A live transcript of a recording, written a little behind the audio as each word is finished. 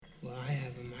Well, I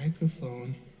have a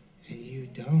microphone and you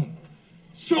don't.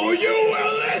 So you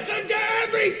will listen to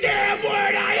every damn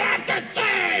word I have to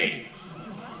say!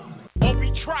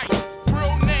 Obi Trice,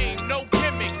 real name, no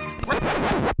gimmicks.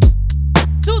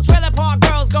 Two trailer park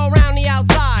girls go round the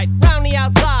outside, round the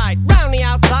outside, round the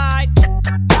outside.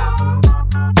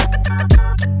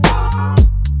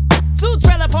 Two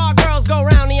trailer park girls go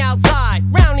round the outside,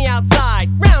 round the outside,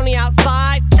 round the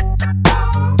outside.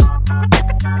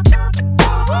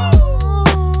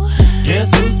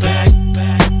 Guess who's back?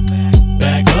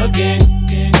 Back again.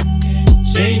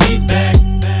 Shady's back.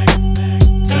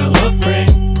 Tell a friend.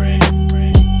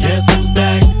 Guess who's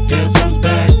back? Guess who's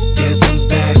back? Guess who's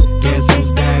back? Guess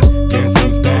who's back? Guess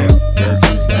who's back? Guess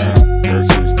who's back?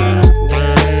 Guess who's back?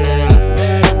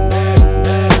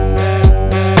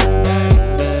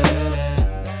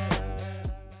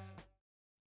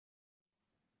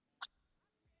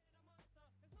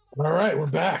 All right, we're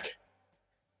back.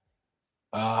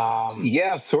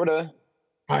 Yeah, sorta.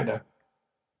 Kinda.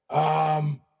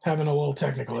 Having a little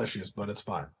technical issues, but it's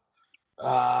fine.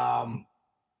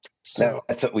 So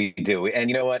That's what we do. And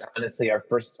you know what? Honestly, our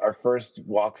first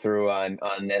walkthrough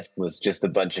on this was just a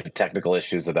bunch of technical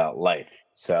issues about life.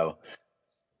 So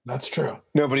that's true.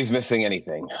 nobody's missing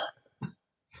anything.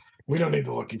 We don't need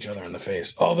to look each other in the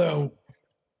face. Although,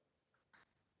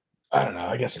 I don't know.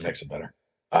 I guess it makes it better.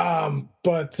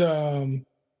 But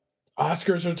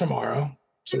Oscars are tomorrow,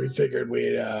 so we figured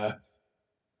we'd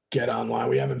get online.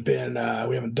 We haven't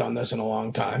done this in a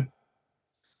long time.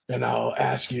 And I'll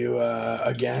ask you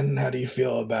again, how do you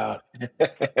feel about the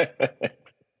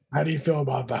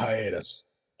hiatus?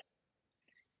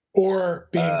 Or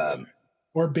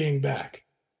being back?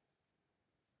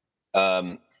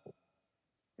 I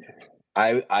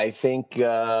think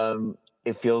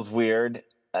it feels weird.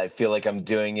 I feel like I'm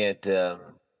doing it.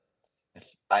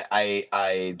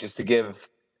 I just to give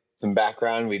some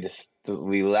background,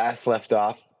 we last left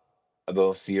off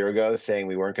about a year ago saying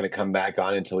we weren't going to come back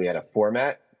on until we had a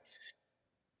format.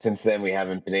 Since then, we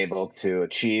haven't been able to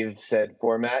achieve said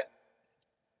format.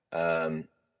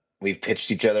 We've pitched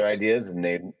each other ideas,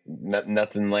 and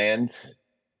nothing lands.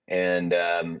 And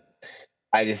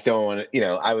I just don't want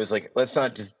to. I was like, let's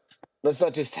not just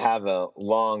have a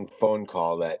long phone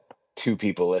call that two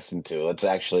people listen to. Let's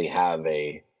actually have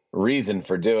a reason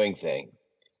for doing things.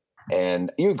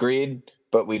 And you agreed,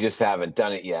 but we just haven't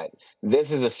done it yet.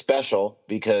 This is a special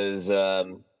because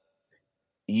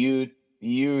you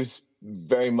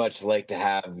very much like to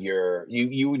have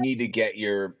you need to get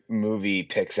your movie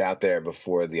picks out there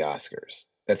before the Oscars.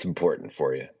 That's important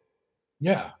for you.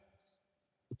 Yeah.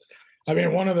 I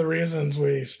mean, one of the reasons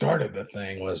we started the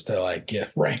thing was to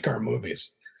rank our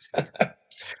movies.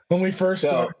 When we first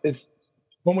started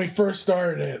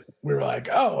it, we were like,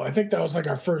 oh, I think that was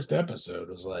our first episode. It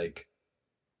was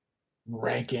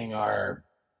ranking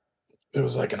it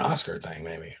was like an Oscar thing,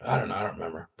 maybe. I don't know. I don't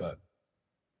remember, but.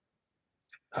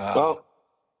 Well,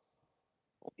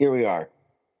 here we are.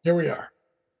 Do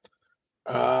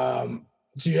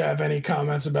you have any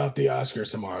comments about the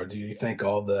Oscars tomorrow? Do you think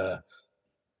all the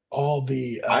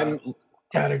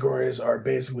categories are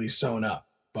basically sewn up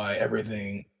by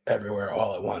everything, everywhere,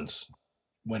 all at once,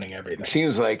 winning everything?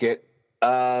 Seems like it.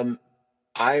 I'm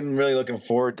really looking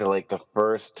forward to the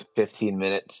first 15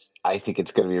 minutes. I think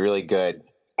it's going to be really good.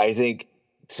 I think,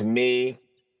 to me,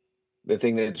 the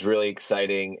thing that's really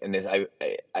exciting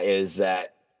is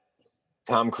that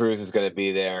Tom Cruise is going to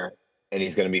be there, and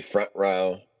he's going to be front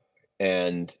row,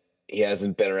 and he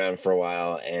hasn't been around for a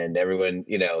while. And everyone,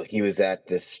 he was at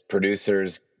this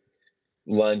producer's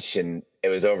lunch, and it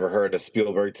was overheard of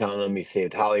Spielberg telling him he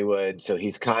saved Hollywood. So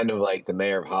he's kind of like the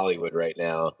mayor of Hollywood right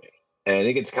now. And I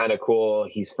think it's kind of cool.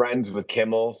 He's friends with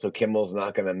Kimmel, so Kimmel's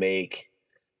not going to make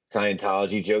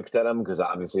Scientology jokes at him, because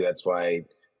obviously that's why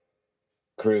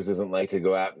Cruise doesn't like to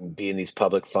go out and be in these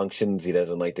public functions. He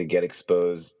doesn't like to get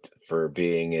exposed for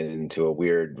being into a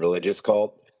weird religious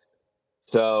cult.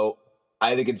 So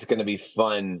I think it's going to be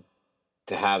fun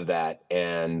to have that,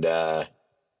 and that's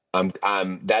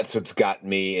what's got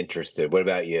me interested. What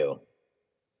about you?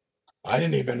 I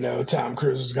didn't even know Tom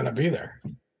Cruise was going to be there,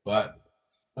 but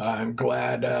I'm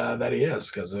glad that he is,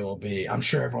 because it will be. I'm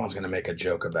sure everyone's going to make a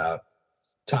joke about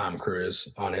Tom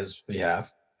Cruise on his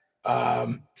behalf. But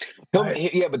like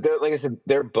I said,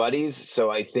 they're buddies,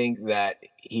 so I think that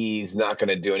he's not going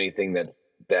to do anything that's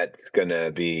going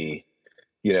to be,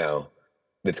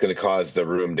 that's going to cause the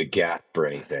room to gasp or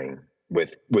anything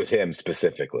with him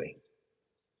specifically.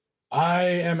 I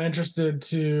am interested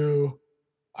to.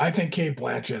 I think Cate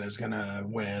Blanchett is going to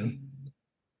win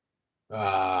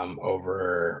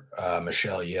over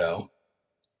Michelle Yeoh. I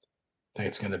think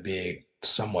it's going to be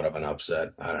somewhat of an upset.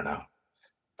 I don't know.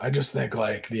 I just think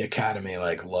like the Academy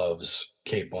like loves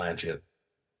Kate Blanchett,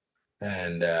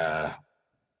 and they're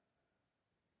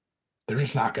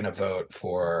just not going to vote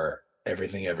for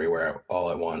Everything Everywhere All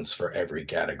at Once for every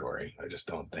category. I just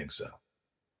don't think so.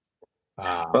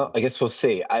 Well, I guess we'll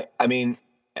see. I mean,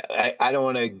 I don't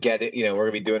want to get it. You know, we're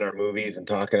gonna be doing our movies and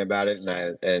talking about it,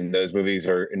 and those movies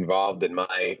are involved in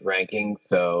my ranking.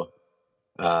 So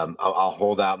I'll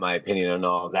hold out my opinion on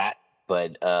all of that.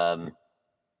 But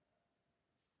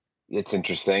it's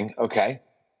interesting. Okay.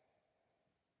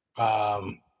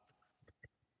 All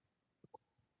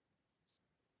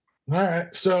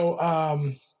right.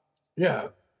 So yeah,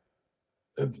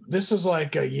 this is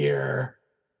like a year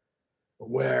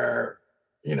where,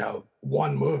 you know,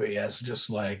 one movie has just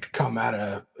like come out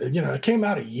of, you know, it came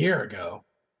out a year ago.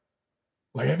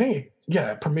 Like I think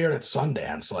it premiered at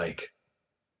Sundance, like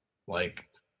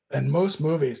and most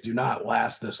movies do not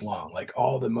last this long. Like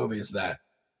all the movies that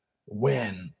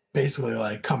win basically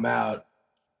like come out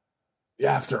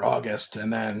after August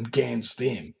and then gain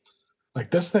steam.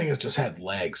 Like this thing has just had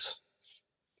legs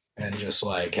and just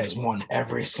like has won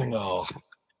every single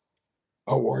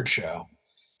award show.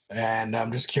 And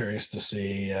I'm just curious to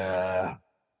see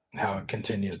how it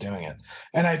continues doing it.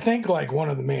 And I think like one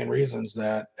of the main reasons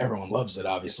that everyone loves it,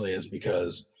 obviously, is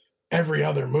because every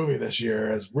other movie this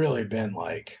year has really been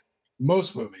like,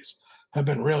 most movies have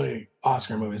been really,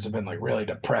 Oscar movies have been like really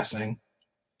depressing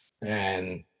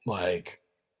and like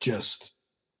just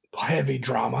heavy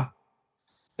drama.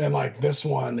 And like this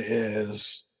one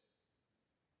is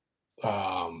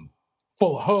full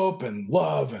of hope and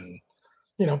love, and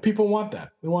you know, people want that.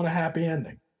 They want a happy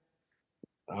ending.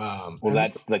 Well,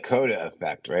 that's the Coda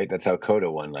effect, right? That's how Coda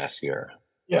won last year.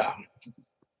 Yeah.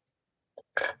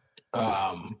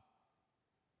 All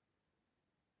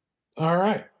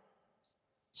right.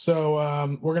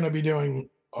 So we're going to be doing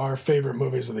our favorite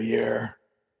movies of the year,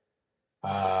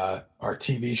 our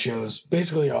TV shows,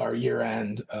 basically our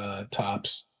year-end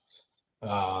tops.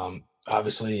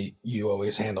 Obviously, you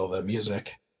always handle the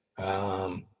music.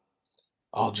 I'll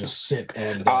just sit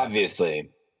and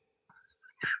obviously.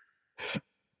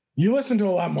 You listen to a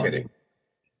lot more. Kidding.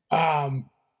 I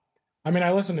mean,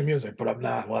 I listen to music, but I'm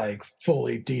not like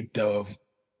fully deep dive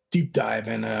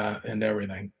into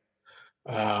everything.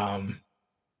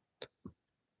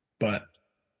 But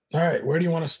all right, where do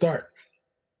you want to start?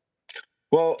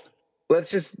 Well, let's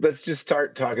just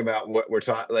start talking about what we're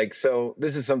talking. Like, so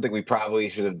this is something we probably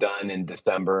should have done in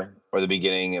December or the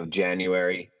beginning of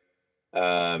January,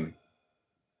 not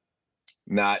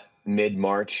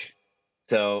mid-March.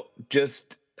 So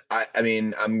just, I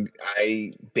mean,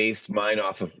 I based mine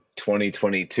off of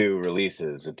 2022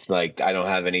 releases. It's like I don't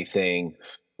have anything.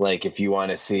 Like, if you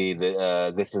want to see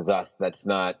the This Is Us, that's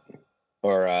not,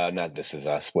 or not This Is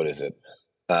Us. What is it?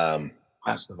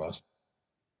 Last of Us.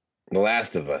 The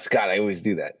Last of Us. God, I always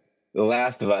do that. The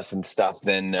Last of Us and stuff.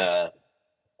 Then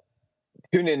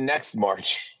tune in next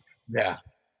March. Yeah.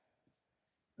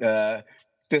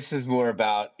 This is more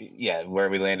about, where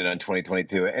we landed on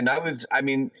 2022. And I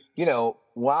mean, you know,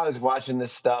 while I was watching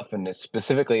this stuff, and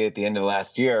specifically at the end of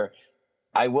last year,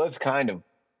 I was kind of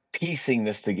piecing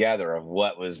this together of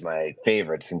what was my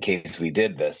favorites in case we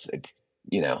did this. It's,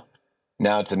 you know,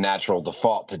 now it's a natural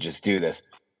default to just do this.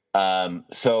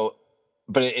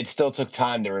 But it still took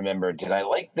time to remember, did I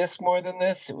like this more than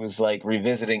this? It was like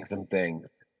revisiting some things.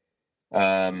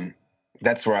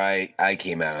 That's where I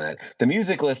came out on it. The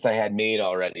music list I had made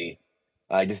already.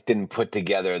 I just didn't put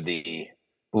together the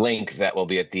link that will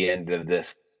be at the end of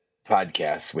this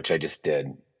podcast, which I just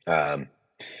did.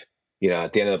 You know,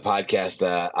 at the end of the podcast,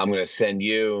 I'm going to send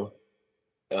you,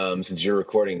 since you're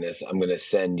recording this, I'm going to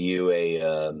send you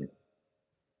a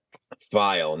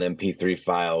file, an MP3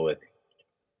 file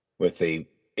with a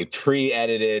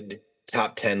pre-edited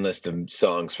top 10 list of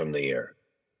songs from the year.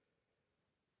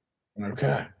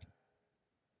 Okay.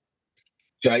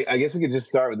 So I guess we could just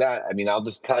start with that. I mean, I'll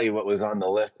just tell you what was on the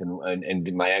list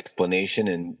and my explanation,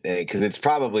 and because it's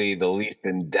probably the least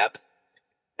in depth,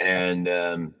 and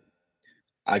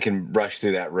I can rush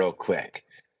through that real quick.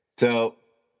 So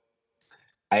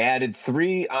I added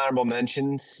 3 honorable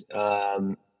mentions,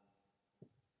 and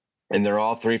they're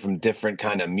all 3 from different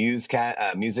kind of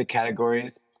music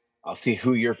categories. I'll see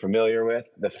who you're familiar with.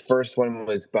 The first one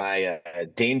was by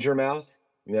Danger Mouse.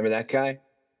 Remember that guy?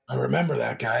 I remember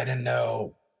that guy. I didn't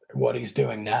know what he's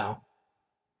doing now.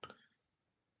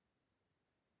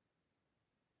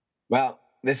 Well,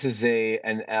 this is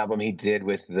an album he did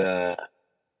with the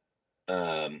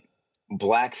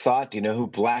Black Thought. Do you know who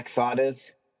Black Thought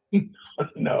is?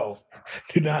 No,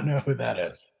 do not know who that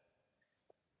is.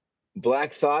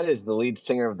 Black Thought is the lead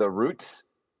singer of The Roots.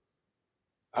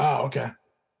 Oh, okay.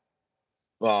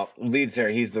 Well, lead singer.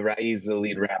 He's the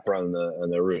lead rapper on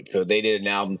the Roots. So they did an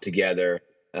album together.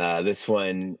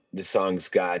 The song's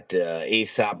got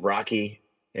Aesop Rocky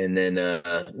and then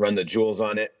Run the Jewels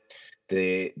on it.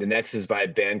 The next is by a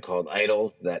band called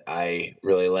Idols that I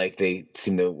really like. They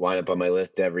seem to wind up on my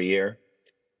list every year.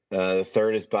 The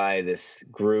third is by this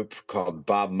group called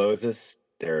Bob Moses.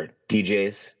 They're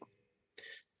DJs.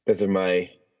 Those are my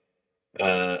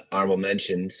honorable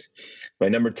mentions. My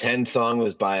number 10 song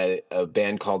was by a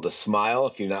band called The Smile.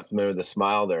 If you're not familiar with The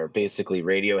Smile, they're basically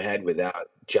Radiohead without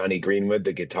Johnny Greenwood,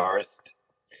 the guitarist.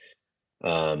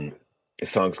 The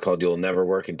song's called You'll Never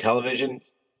Work in Television.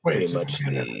 Wait, Pretty so much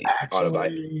you're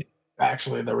the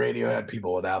actually the Radiohead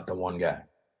people without the one guy.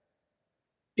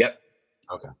 Yep.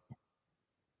 Okay.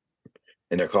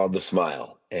 And they're called The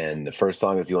Smile. And the first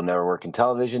song is You'll Never Work in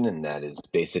Television, and that is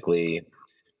basically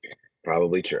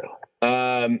probably true.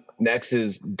 Next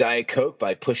is Diet Coke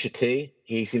by Pusha T.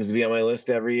 He seems to be on my list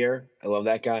every year. I love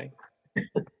that guy.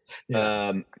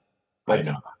 Yeah.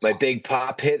 My big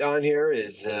pop hit on here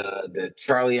is the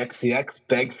Charlie XCX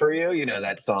Beg For You. You know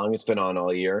that song. It's been on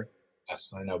all year.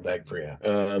 Yes, I know Beg For You.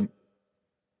 And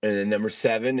then number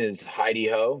 7 is Heidi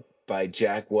Ho by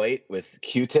Jack White with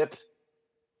Q-Tip.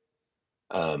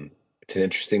 It's an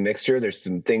interesting mixture. There's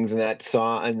some things in that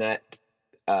song and that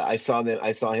I saw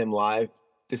him live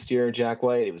this year, Jack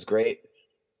White. It was great.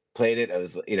 Played it. I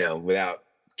was, without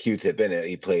Q-Tip in it,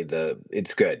 he played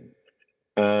it's good.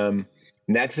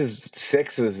 Next is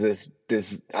 6 was this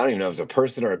I don't even know if it was a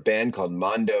person or a band called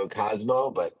Mondo Cosmo,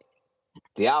 but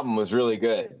the album was really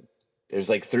good. There's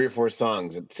like 3 or 4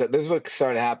 songs. So this is what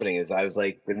started happening is I was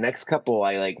like, the next couple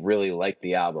I like really like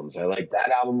the albums. I like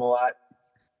that album a lot.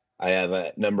 I have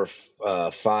a number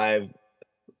 5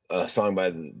 song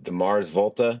by the Mars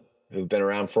Volta, who've been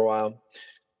around for a while.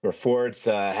 Number 4, it's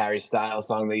a Harry Styles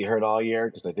song that you heard all year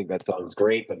because I think that song's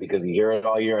great, but because you hear it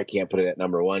all year, I can't put it at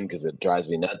number 1 because it drives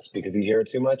me nuts because you hear it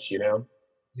too much,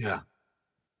 Yeah.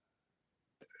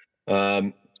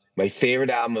 My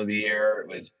favorite album of the year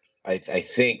was, I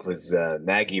think, was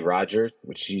Maggie Rogers,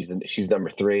 which she's number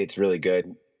 3. It's really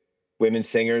good. Women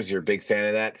singers, you're a big fan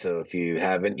of that, so if you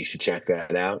haven't, you should check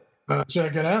that out.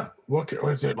 Check it out. What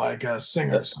was it, like a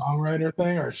singer-songwriter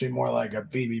thing, or is she more like a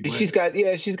Phoebe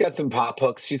Bridgers? She's got some pop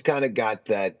hooks. She's kind of got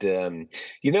that, the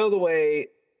way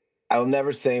I'll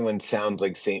never say when sounds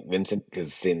like St. Vincent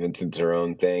because St. Vincent's her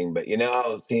own thing, but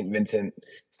how St. Vincent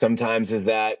sometimes is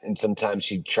that, and sometimes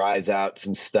she tries out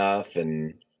some stuff,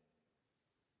 and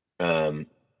I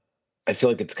feel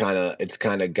like it's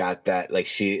kind of got that, like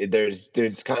there's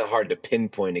kind of hard to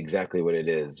pinpoint exactly what it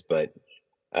is, but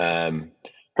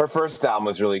her first album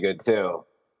was really good too,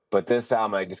 but this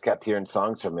album I just kept hearing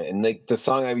songs from it, and like the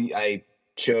song I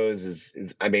chose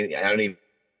is I don't even.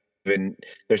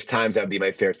 There's times that would be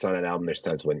my favorite song on that album. There's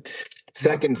times when.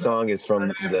 Second song is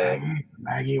from the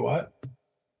Maggie what?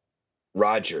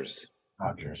 Rogers.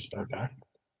 Okay.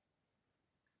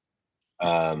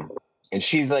 And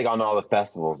she's like on all the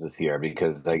festivals this year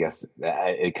because I guess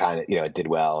it kind of it did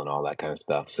well and all that kind of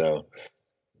stuff. So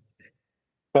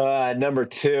number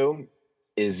 2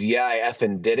 is Yeah, I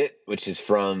Effin' Did It, which is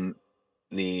from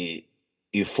the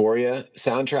Euphoria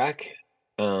soundtrack.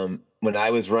 When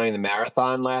I was running the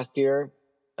marathon last year,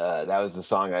 that was the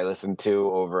song I listened to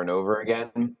over and over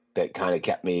again that kind of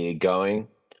kept me going.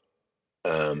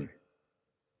 There's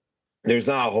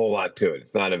not a whole lot to it.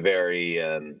 It's not a very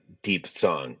deep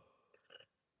song.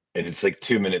 And it's like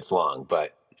 2 minutes long,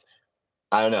 but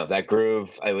I don't know, that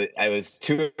groove. I was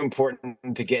too important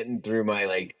to getting through my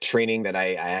like training that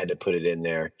I had to put it in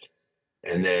there.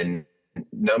 And then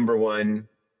number 1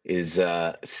 is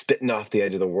Spitting Off the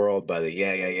Edge of the World by the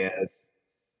Yeah Yeah Yeahs.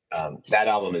 That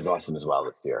album is awesome as well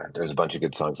this year. There's a bunch of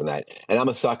good songs in that. And I'm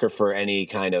a sucker for any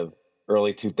kind of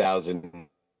early 2000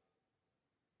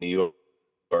 New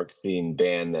York scene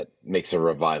band that makes a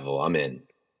revival. I'm in.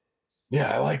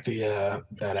 Yeah, I like the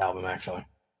that album actually.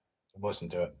 I've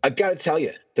listened to it. I've got to tell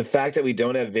you, the fact that we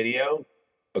don't have video.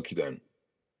 Oh, keep going.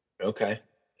 Okay.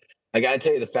 I got to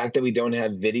tell you, the fact that we don't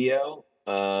have video,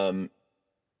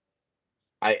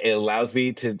 it allows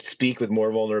me to speak with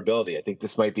more vulnerability. I think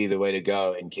this might be the way to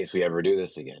go in case we ever do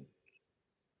this again.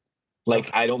 Like,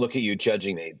 I don't look at you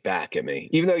judging me back at me,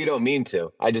 even though you don't mean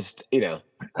to. I just, I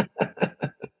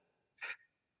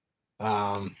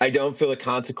don't feel the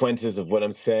consequences of what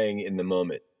I'm saying in the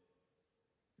moment.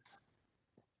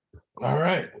 All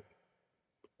right.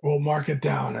 We'll mark it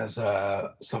down as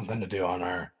something to do on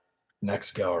our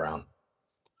next go around.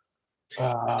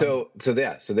 So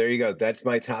there you go. That's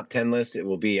my top 10 list. It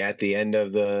will be at the end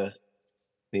of the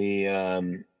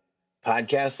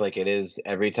podcast like it is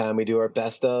every time we do our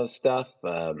best of stuff.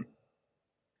 I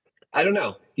don't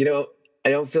know. I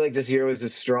don't feel like this year was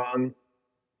as strong.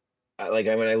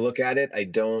 When I look at it, I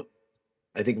don't.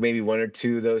 I think maybe one or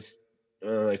two of those,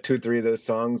 like 2 or 3 of those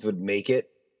songs would make it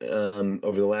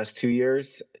over the last 2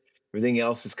 years. Everything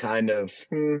else is kind of.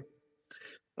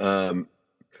 When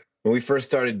we first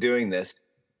started doing this,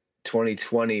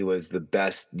 2020 was the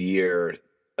best year.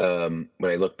 When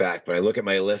I look back, when I look at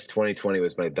my list, 2020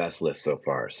 was my best list so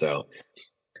far. So,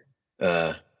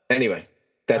 anyway,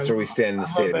 that's where we stand in the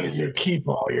state of music. You keep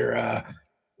all your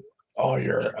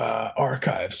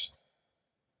archives.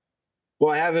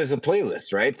 Well, I have it as a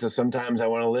playlist, right? So sometimes I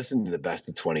want to listen to the best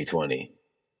of 2020,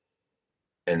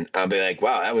 and I'll be like,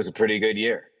 "Wow, that was a pretty good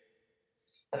year."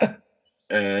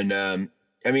 And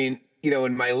I mean,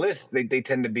 in my list, they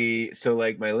tend to be so.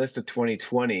 Like my list of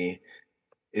 2020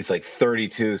 is like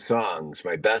 32 songs.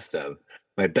 My best of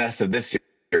this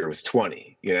year was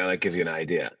 20. That gives you an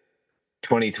idea.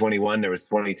 2021, there was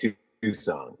 22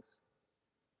 songs.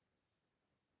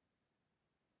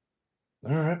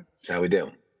 All right, that's how we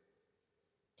do.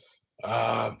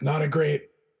 Not a great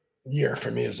year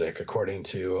for music, according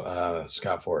to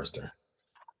Scott Forrester.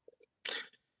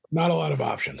 Not a lot of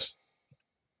options.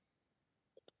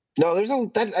 No, I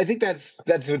think that's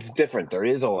what's different. There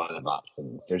is a lot of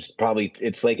options.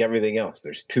 It's like everything else.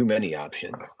 There's too many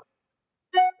options.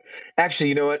 Actually,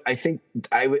 you know what? I think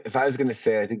if I was going to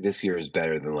say, I think this year is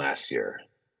better than last year.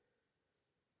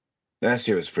 Last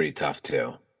year was pretty tough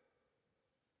too.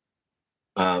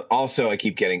 Also, I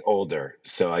keep getting older,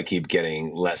 so I keep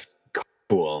getting less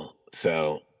cool.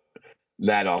 So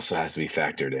that also has to be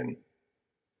factored in.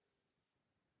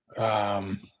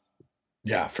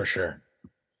 Yeah, for sure.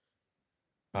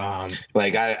 I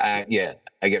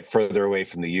get further away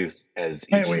from the youth as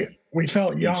we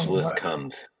felt young. Each list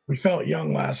comes. We felt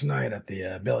young last night at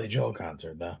the Billy Joel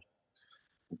concert, though.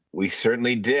 We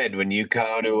certainly did. When you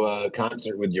go to a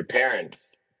concert with your parents,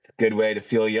 it's a good way to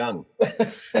feel young.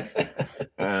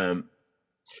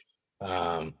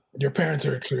 Your parents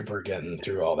are a trooper getting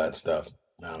through all that stuff.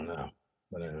 I don't know.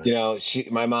 But anyway.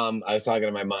 My mom, I was talking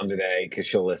to my mom today because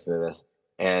she'll listen to this,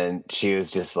 and she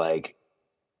was just like,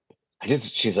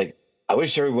 she's like, I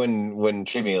wish everyone wouldn't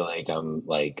treat me like I'm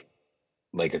like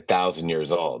 1,000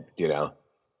 years old, Yeah.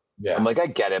 I'm like, I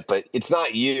get it, but it's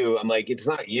not you. I'm like, it's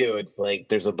not you. It's like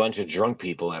there's a bunch of drunk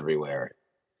people everywhere.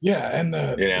 Yeah, and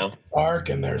the dark,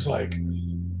 and there's like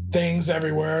things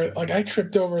everywhere. Like I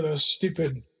tripped over those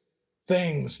stupid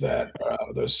things that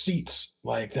those seats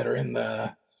like that are in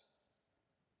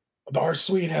our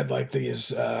suite had like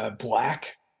these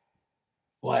black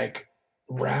like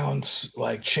round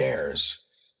like chairs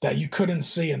that you couldn't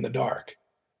see in the dark,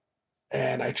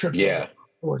 and I tripped over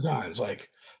 4 times. Like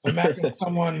imagine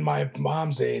someone my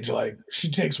mom's age, like she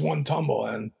takes one tumble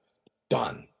and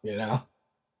done. Yeah.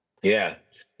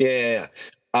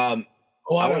 A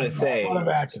lot of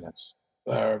accidents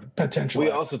potentially.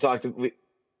 We also talked about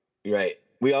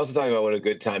what a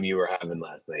good time you were having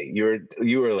last night. You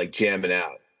were like jamming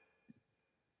out.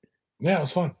 Yeah, it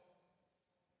was fun.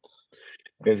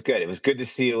 It was good. It was good to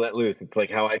see you let loose. It's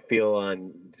like how I feel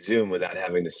on Zoom without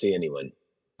having to see anyone.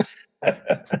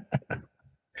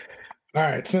 All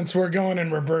right, since we're going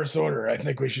in reverse order, I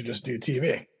think we should just do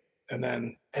TV and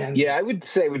then end. Yeah, I would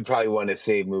say we'd probably want to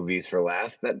save movies for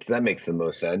last. That makes the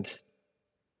most sense.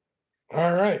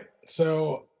 All right.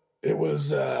 So it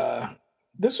was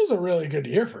this was a really good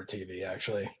year for TV,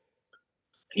 actually.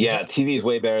 Yeah, TV is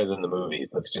way better than the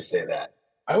movies. Let's just say that.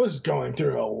 I was going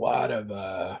through a lot of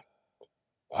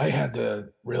I had to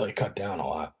really cut down a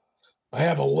lot. I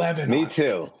have 11. Me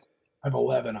too. I have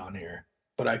 11 on here,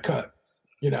 but I cut.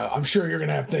 I'm sure you're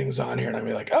gonna have things on here, and I'm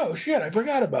like, oh shit, I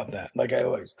forgot about that, like I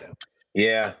always do.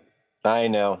 Yeah, I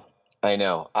know. I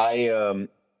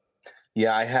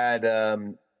had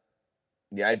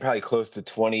I had probably close to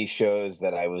 20 shows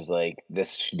that I was like,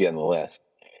 this should be on the list,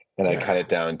 and I cut it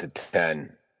down to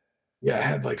 10. Yeah, I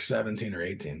had like 17 or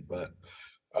 18, but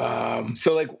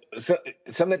so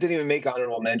some that didn't even make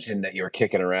honorable mention that you were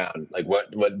kicking around. Like what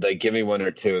like give me one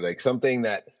or two, like something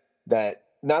that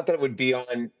not that it would be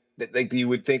on that like you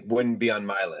would think wouldn't be on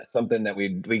my list, something that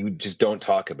we just don't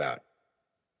talk about.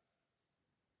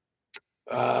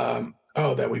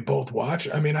 That we both watch.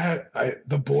 I mean, I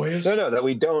The Boys. No, that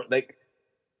we don't like.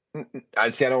 I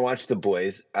don't watch The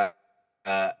Boys. Something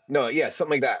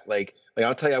like that. Like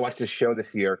I'll tell you, I watched a show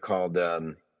this year called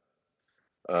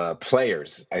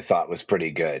Players. I thought was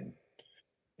pretty good.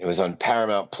 It was on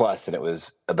Paramount Plus, and it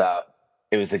was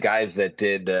the guys that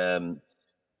did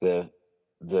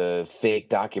the fake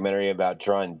documentary about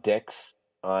drawing dicks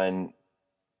on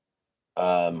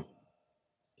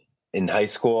in high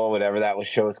school, whatever that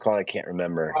show was called. I can't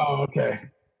remember. Oh, okay.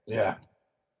 Yeah.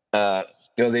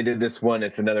 They did this one.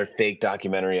 It's another fake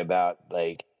documentary about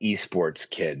like esports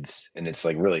kids, and it's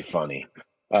like really funny.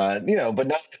 But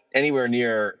not anywhere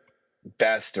near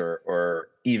best or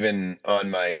even on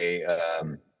my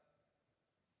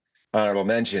honorable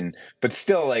mention, but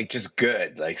still like just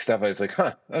good, like stuff I was like,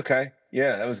 huh, okay,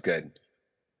 yeah, that was good.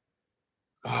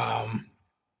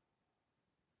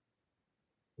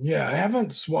 Yeah, I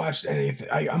haven't watched anything.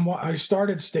 I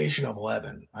started Station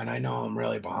 11, and I know I'm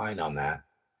really behind on that.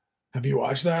 Have you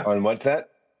watched that? On what's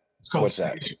that? It's called What's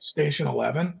that? Station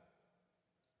 11.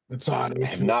 It's on. I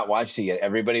have not watched it yet.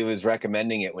 Everybody was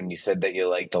recommending it when you said that you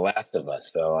like The Last of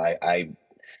Us, so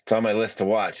it's on my list to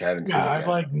watch. I haven't seen it I've yet.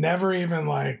 like never even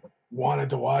like wanted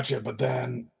to watch it, but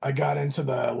then I got into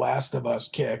the Last of Us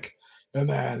kick, and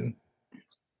then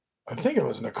I think it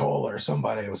was Nicole or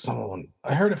somebody. It was someone.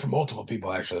 I heard it from multiple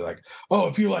people actually. Like, oh,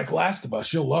 if you like Last of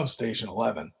Us, you'll love Station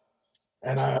 11.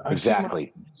 And I've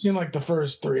Exactly. seen like the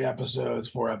first 4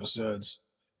 episodes.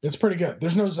 It's pretty good.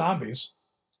 There's no zombies,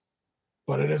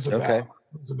 but it is about Okay.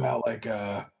 it's about like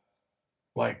a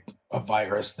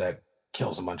virus that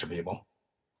kills a bunch of people.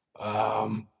 All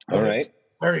But right.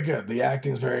 it's very good. The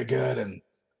acting's very good, and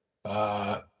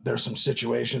there's some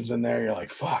situations in there you're like,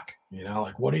 fuck,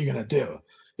 like what are you gonna do?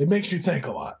 It makes you think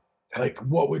a lot. Like,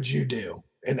 what would you do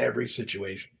in every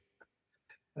situation?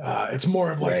 It's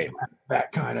more of like Right.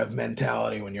 that kind of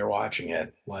mentality when you're watching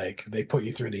it. Like they put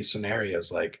you through these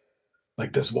scenarios, like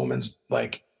this woman's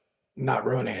like not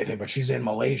ruining anything, but she's in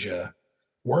Malaysia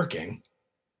working,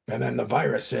 and then the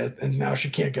virus hit, and now she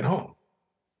can't get home.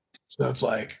 So it's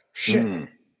like shit.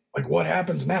 Like what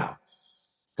happens now?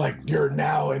 Like you're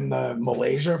now in the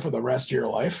Malaysia for the rest of your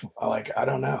life. Like I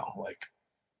don't know. Like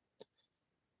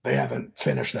they haven't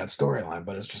finished that storyline,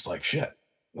 but it's just like shit.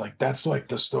 Like that's like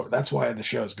the story. That's why the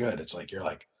show's good. It's like you're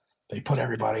like they put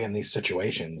everybody in these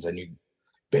situations, and you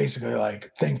basically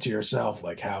like think to yourself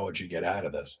like, how would you get out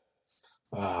of this?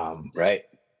 Right.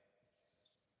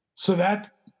 So that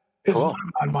is Cool. not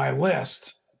on my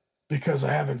list because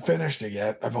I haven't finished it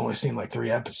yet. I've only seen like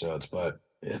 3 episodes, but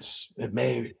it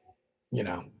may,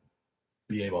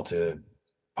 be able to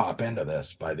pop into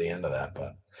this by the end of that,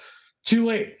 but too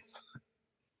late.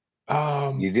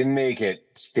 You didn't make it,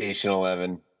 Station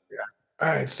 11. All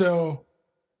right, so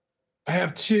I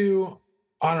have 2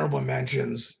 honorable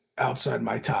mentions outside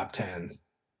my top 10.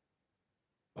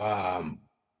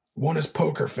 One is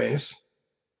Poker Face.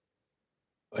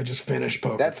 I just finished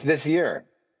Poker. That's this year.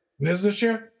 It is this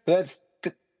year? It's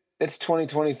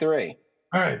 2023.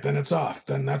 All right, then it's off.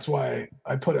 Then that's why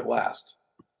I put it last.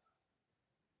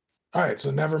 All right,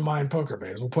 so never mind Poker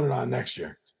Face. We'll put it on next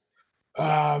year.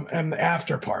 And the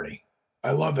After Party.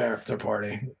 I love After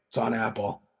Party. It's on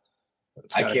Apple.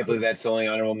 I can't believe that's the only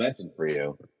honorable mention for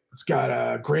you. It's got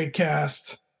a great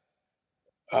cast.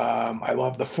 I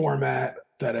love the format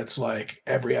that it's like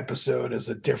every episode is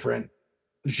a different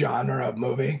genre of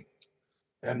movie,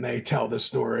 and they tell the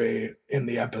story in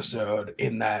the episode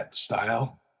in that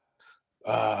style.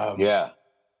 Yeah,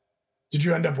 Did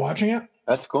you end up watching it?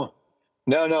 that's cool.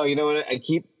 No, you know what? I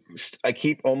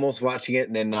keep almost watching it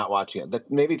and then not watching it. But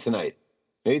maybe tonight.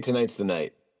 Maybe tonight's the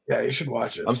night. Yeah, you should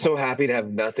watch it. I'm so happy to have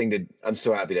nothing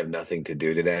to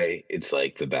do today. It's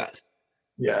like the best.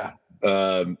 Yeah.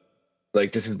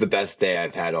 Like this is the best day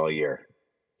I've had all year.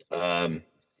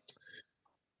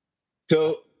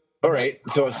 So all right.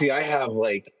 So see, I have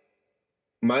like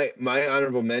my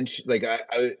honorable mention. Like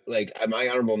my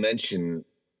honorable mention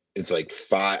is like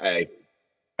 5.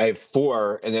 I have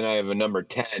 4, and then I have a number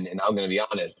 10. And I'm going to be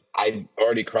honest, I've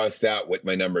already crossed out what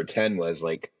my number 10 was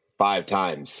like 5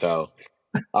 times. So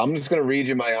I'm just going to read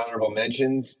you my honorable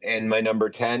mentions and my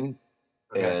number 10,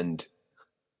 Okay. and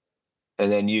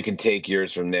then you can take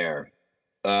yours from there.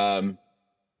 The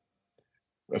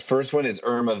first one is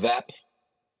Irma Vep,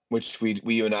 which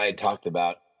you and I had talked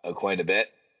about quite a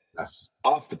bit Yes.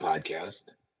 off the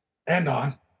podcast. And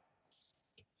on.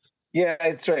 Yeah,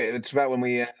 it's right. It's about when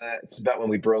we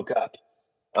broke up.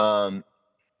 I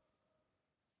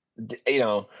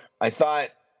thought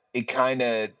it kind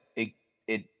of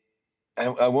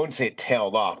I won't say it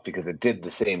tailed off because it did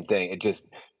the same thing.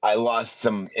 I lost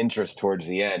some interest towards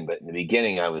the end, but in the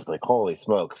beginning I was like, holy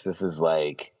smokes, this is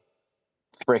like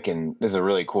this is a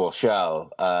really cool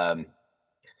show. I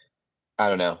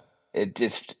don't know.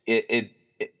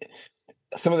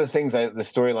 Some of the the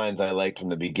storylines I liked from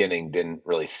the beginning didn't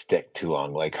really stick too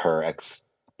long, like her ex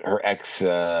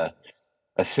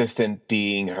assistant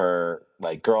being her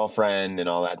like girlfriend and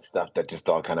all that stuff that just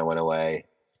all kind of went away.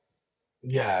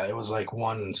 Yeah, it was like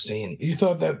one scene. You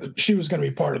thought that she was going to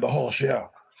be part of the whole show.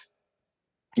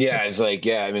 Yeah, it's like,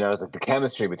 yeah, I mean, I was like, the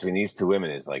chemistry between these two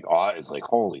women is like, is like,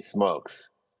 holy smokes.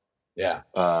 Yeah.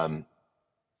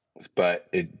 But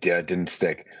it didn't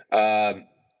stick.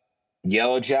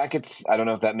 Yellow Jackets, I don't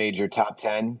know if that made your top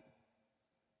 10.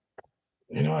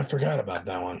 I forgot about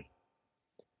that one.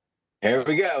 Here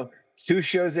we go. 2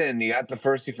 shows in, you got the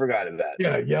first you forgot about.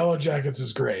 Yeah, Yellow Jackets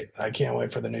is great. I can't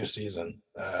wait for the new season.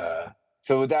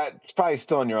 So that's probably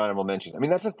still on your honorable mention. I mean,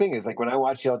 that's the thing is, like, when I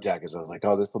watched Yellow Jackets, I was like,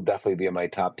 oh, this will definitely be in my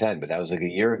top 10. But that was like a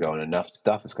year ago, and enough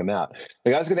stuff has come out.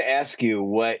 Like, I was going to ask you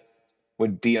what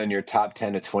would be on your top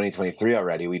 10 of 2023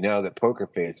 already. We know that Poker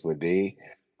Face would be.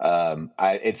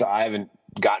 I haven't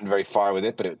gotten very far with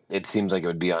it, but it seems like it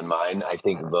would be on mine. I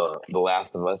think the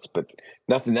Last of Us, but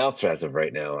nothing else as of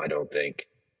right now, I don't think.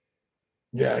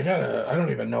 Yeah, I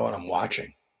don't even know what I'm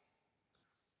watching.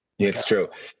 Yeah, it's true.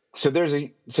 So this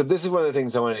is one of the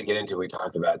things I wanted to get into. We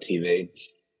talked about TV.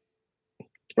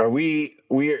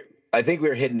 I think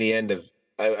we're hitting the end of,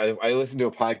 I listened to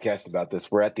a podcast about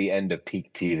this. We're at the end of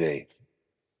peak TV.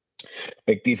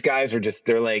 Like, these guys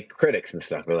they're like critics and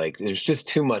stuff. They're like, there's just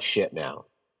too much shit now.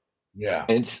 Yeah.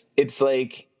 And it's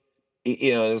like,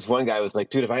 this one guy was like,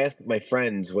 dude, if I ask my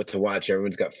friends what to watch,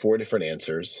 everyone's got 4 different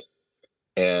answers.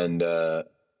 And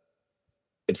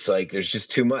it's like, there's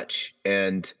just too much.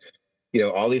 And,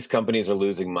 all these companies are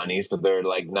losing money, so they're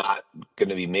like not going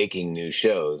to be making new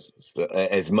shows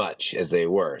as much as they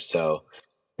were. So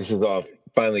this is all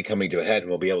finally coming to a head,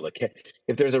 and we'll be able to,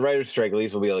 if there's a writer's strike, at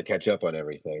least we'll be able to catch up on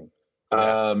everything.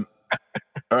 Yeah.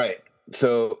 All right.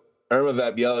 So Irma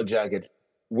Vep, Yellow Jackets,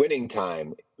 Winning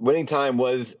Time. Winning Time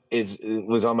was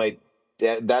on my,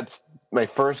 that's my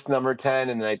first number 10,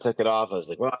 and then I took it off. I was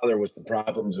like, well, there was some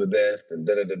problems with this and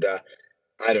da-da-da-da.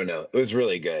 I don't know. It was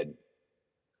really good.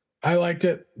 I liked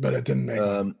it, but it didn't make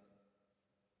it.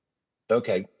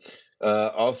 Okay.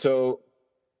 Also,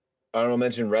 honorable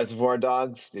mention, Reservoir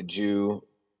Dogs. Did you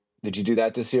do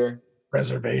that this year?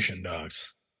 Reservation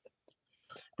Dogs.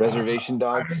 Reservation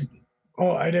Dogs?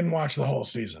 I didn't watch the whole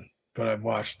season, but I've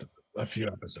watched a few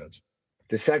episodes.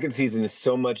 The second season is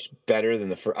so much better than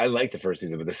the first. I like the first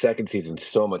season, but the second season's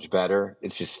so much better.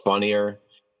 It's just funnier.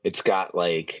 It's got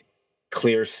like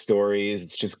clear stories.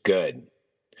 It's just good.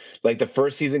 Like, the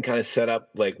first season kind of set up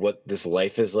like what this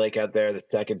life is like out there. The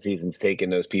second season's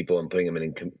taking those people and putting them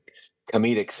in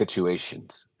comedic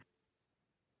situations.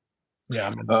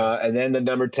 Yeah. And then the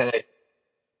number 10.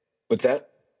 What's that?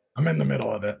 I'm in the middle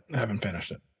of it. I haven't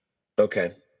finished it.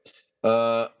 Okay.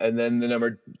 And then the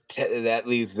number 10, that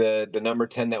leaves the number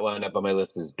 10 that wound up on my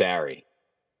list is Barry.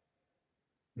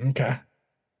 Okay.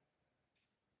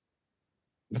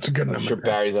 That's a good number. I'm sure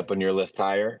Barry's up on your list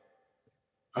higher.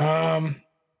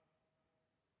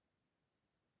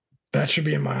 That should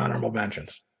be in my honorable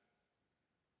mentions.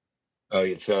 Oh,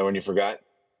 it's the one you forgot?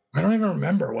 I don't even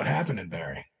remember what happened in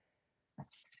Barry.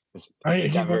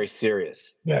 It got very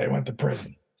serious. Yeah, he went to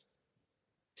prison.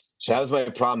 So that was my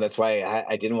problem. That's why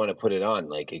I didn't want to put it on.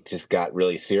 Like, it just got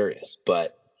really serious.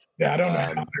 But yeah, I don't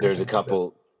know. There's a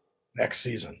couple next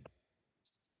season.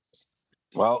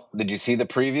 Well, did you see the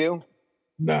preview?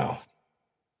 No.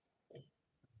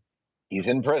 He's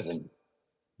in prison.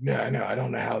 Yeah, I know. I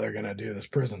don't know how they're gonna do this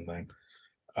prison thing.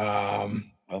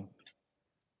 All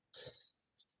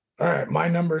right, my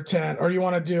number 10. Or you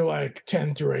want to do like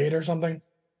 10 through 8 or something?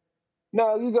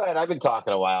 No, you go ahead. I've been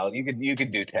talking a while. You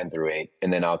could do 10 through 8,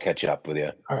 and then I'll catch up with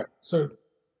you. All right. So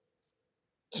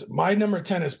my number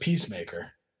 10 is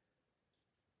Peacemaker.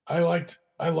 I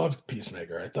loved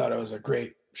Peacemaker. I thought it was a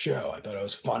great show. I thought it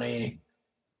was funny,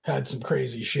 had some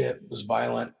crazy shit, it was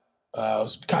violent. It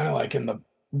was kind of like in the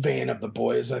vein of The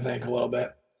Boys, I think, a little bit.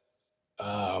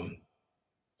 I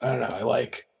don't know.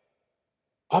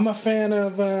 I'm a fan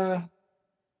of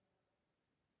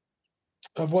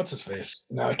what's his face.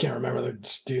 Now I can't remember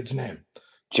the dude's name.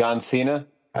 John Cena.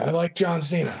 I like John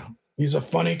Cena. He's a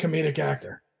funny comedic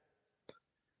actor.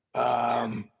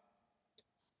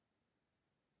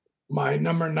 My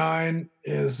number 9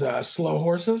 is Slow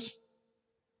Horses.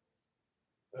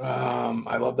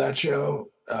 I love that show.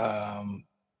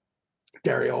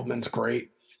 Gary Oldman's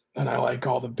great, and I like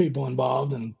all the people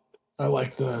involved, and I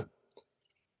like the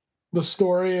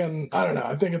story, and I don't know.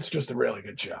 I think it's just a really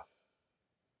good show.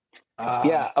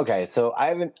 Yeah. Okay. So I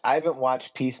haven't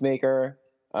watched Peacemaker.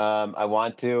 I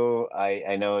want to.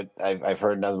 I know I've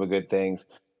heard nothing but good things.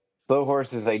 Slow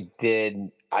Horses. I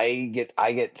did. I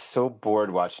get so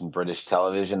bored watching British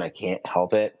television. I can't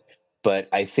help it. But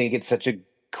I think it's such a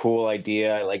cool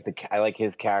idea. I like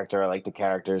his character. I like the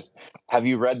characters. Have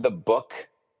you read the book,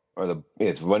 or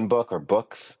it's one book or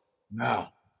books? No.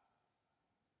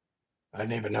 I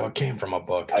didn't even know it came from a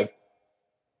book.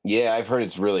 Yeah, I've heard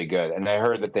it's really good, and I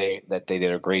heard that they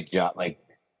did a great job. Like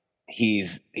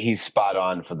he's spot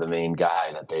on for the main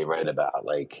guy that they read about.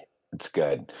 Like it's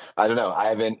good. I don't know. I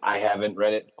haven't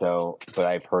read it, so but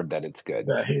I've heard that it's good.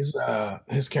 Yeah,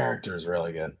 his character is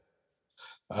really good.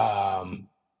 Um,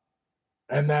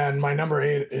 and then my number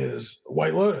 8 is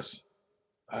White Lotus.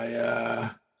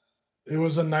 It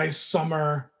was a nice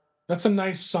summer. That's a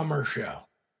nice summer show.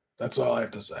 That's all I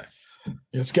have to say.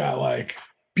 It's got like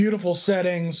beautiful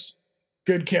settings,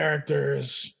 good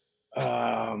characters.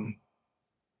 You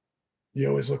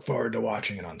always look forward to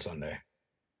watching it on Sunday.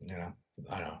 You know,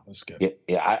 I know it's good.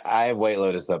 Yeah. I have White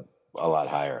Lotus up a lot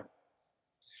higher.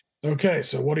 Okay,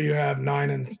 so what do you have 9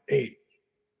 and 8?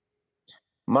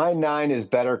 My 9 is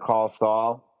Better Call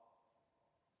Saul.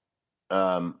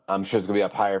 I'm sure it's gonna be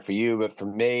up higher for you, but for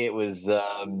me, it was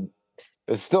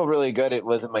still really good. It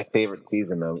wasn't my favorite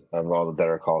season of all the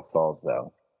Better Call Sauls,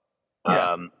 though.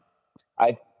 Yeah.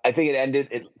 I think it ended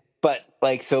it, but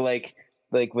like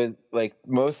with like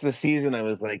most of the season, I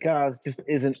was like, oh, this just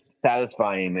isn't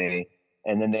satisfying me.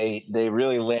 And then they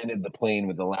really landed the plane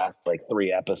with the last like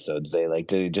 3 episodes.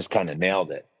 They just kind of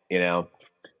nailed it, you know.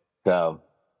 So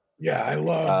Yeah, I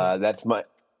love that's my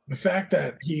the fact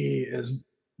that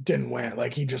didn't win,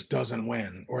 like he just doesn't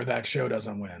win, or that show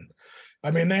doesn't win.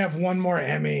 I mean, they have one more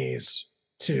Emmys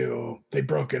they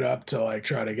broke it up to like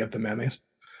try to get them Emmys.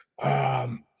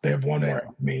 They have one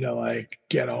more Emmy to like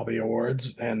get all the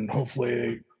awards, and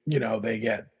hopefully, they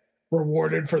get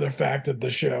rewarded for the fact that the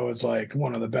show is like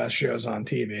one of the best shows on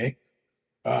TV,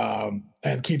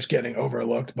 and keeps getting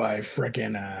overlooked by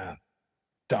freaking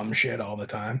dumb shit all the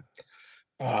time.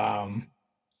 I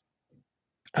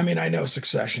mean, I know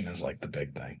Succession is like the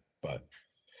big thing, but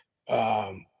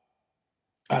I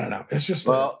don't know. It's just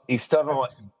you still haven't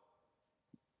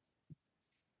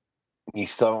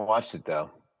watched it though.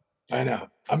 I know.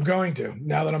 I'm going to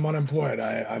now that I'm unemployed.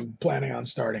 I'm planning on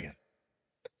starting it.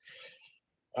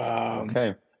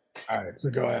 Okay. All right. So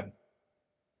go ahead.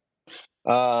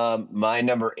 My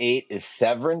number 8 is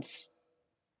Severance.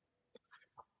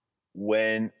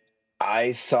 When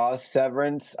I saw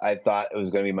Severance, I thought it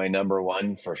was going to be my number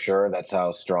 1 for sure. That's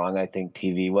how strong I think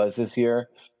TV was this year.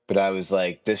 But I was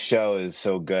like, this show is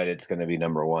so good, it's going to be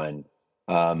number 1.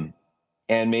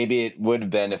 And maybe it would have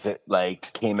been if it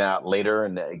like came out later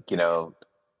and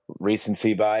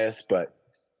recency bias. But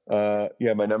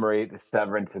yeah, my number 8 is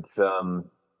Severance. It's Did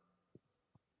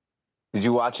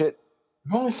you watch it?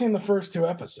 I've only seen the first 2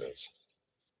 episodes.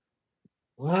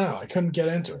 I don't know. I couldn't get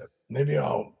into it. Maybe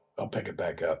I'll pick it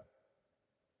back up.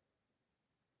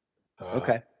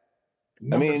 Okay.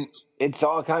 I mean, it's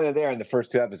all kind of there in the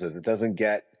first 2 episodes. It doesn't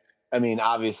get. I mean,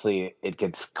 obviously, it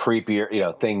gets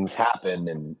creepier. Things happen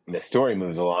and the story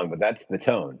moves along, but that's the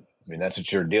tone. I mean, that's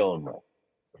what you're dealing with.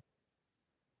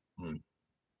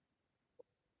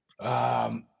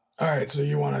 All right. So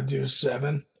you want to do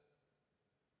 7?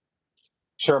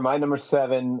 Sure. My number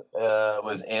 7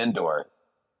 was Andor.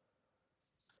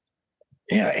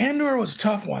 Yeah, Andor was a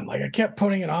tough one. Like I kept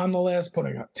putting it on the list,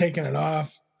 taking it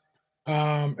off.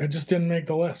 It just didn't make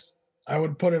the list. I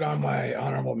would put it on my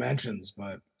honorable mentions,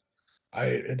 but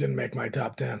it didn't make my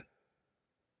top 10.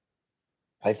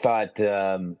 I thought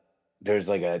there's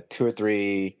like a 2 or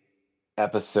 3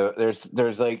 episode.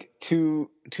 There's like two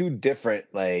different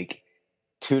like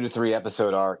 2 to 3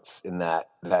 episode arcs in that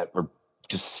were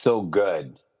just so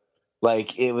good.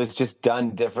 Like it was just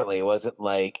done differently. It wasn't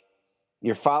like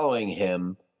you're following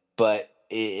him, but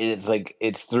it's like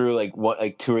it's through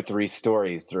like 2 or 3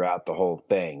 stories throughout the whole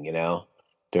thing.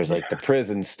 There's like the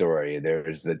prison story.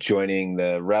 There's the joining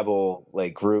the rebel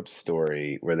like group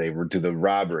story where they do the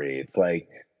robbery. It's like,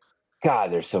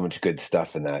 God, there's so much good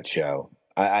stuff in that show.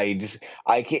 I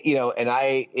can't, and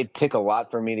it took a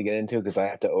lot for me to get into because I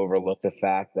have to overlook the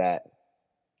fact that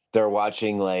they're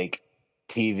watching like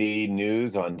TV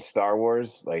news on Star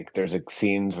Wars. Like there's like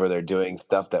scenes where they're doing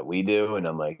stuff that we do, and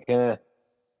I'm like,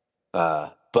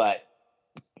 but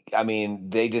I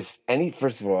mean,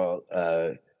 first of all,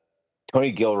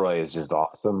 Tony Gilroy is just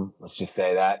awesome. Let's just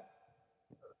say that.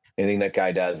 Anything that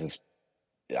guy does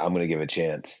I'm going to give a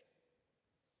chance.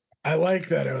 I like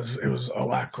that it was a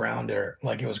lot grounder.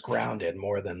 Like it was grounded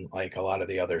more than like a lot of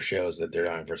the other shows that they're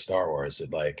doing for Star Wars.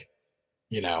 It like,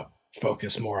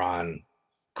 focus more on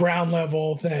ground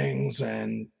level things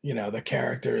and, the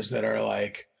characters that are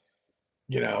like,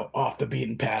 off the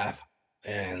beaten path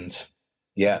and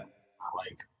yeah,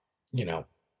 like,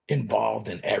 involved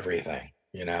in everything,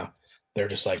 They're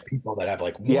just like people that have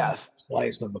like one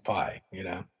slice of the pie,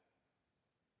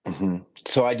 Mm-hmm.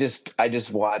 So I just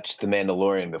watched The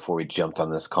Mandalorian before we jumped on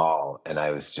this call, and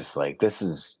I was just like, this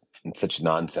is It's such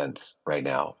nonsense right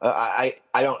now. I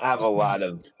don't have a lot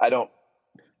of I don't.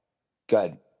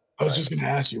 Good. I was just going to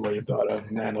ask you what you thought of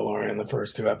Mandalorian the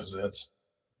first 2 episodes.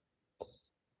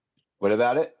 What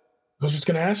about it? I was just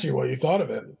going to ask you what you thought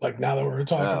of it. Like now that we're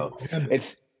talking, No, about the end.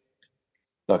 it's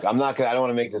look. I'm not gonna. I don't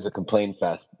want to make this a complaint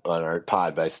fest on our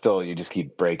pod, but you just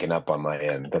keep breaking up on my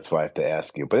end. That's why I have to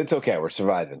ask you. But it's okay. We're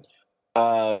surviving.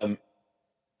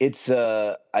 It's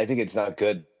I think it's not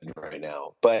good right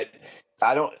now, but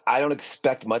I don't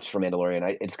expect much from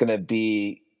Mandalorian. It's gonna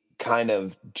be kind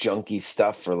of junky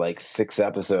stuff for like 6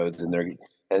 episodes, and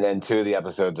then 2 of the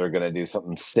episodes are gonna do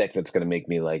something sick that's gonna make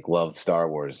me like love Star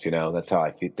Wars. That's how I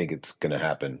think it's gonna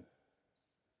happen.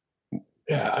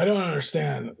 Yeah, I don't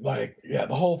understand. Like, yeah,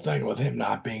 the whole thing with him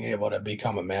not being able to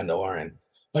become a Mandalorian.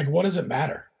 Like, what does it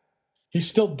matter? He's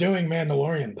still doing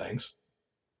Mandalorian things,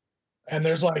 and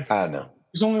there's I don't know.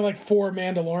 only like 4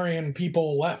 Mandalorian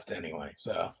people left anyway.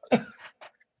 So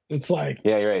it's like,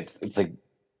 Yeah, you're right. It's like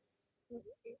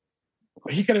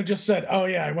he could have just said, "Oh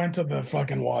yeah, I went to the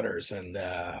fucking waters, and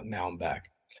now I'm back."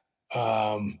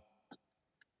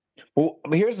 well,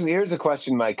 here's a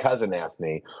question my cousin asked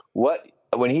me.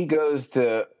 When he goes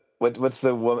to what's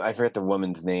the woman? I forget the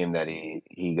woman's name that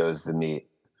he goes to meet.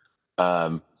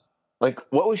 Like,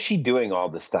 what was she doing all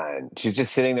this time? She's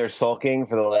just sitting there sulking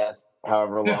for the last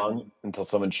however long until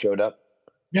someone showed up.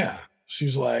 Yeah,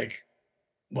 she's like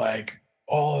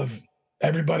all of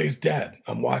everybody's dead.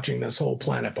 I'm watching this whole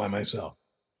planet by myself.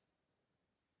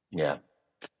 Yeah.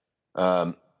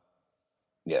 Yeah.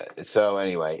 So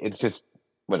anyway, it's just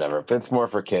whatever. It's more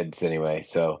for kids anyway.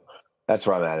 So that's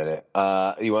where I'm at it.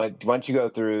 Why don't you go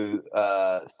through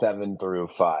 7 through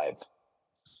 5?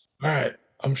 All right.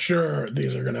 I'm sure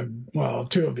these are gonna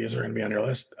 2 of these are gonna be on your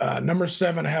list. Number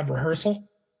 7, I have Rehearsal.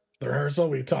 The Rehearsal.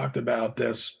 We talked about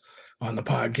this on the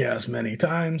podcast many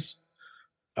times.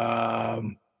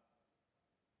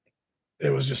 It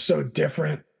was just so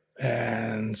different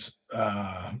and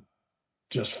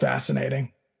just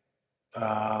fascinating.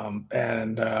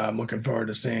 And I'm looking forward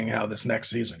to seeing how this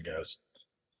next season goes.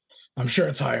 I'm sure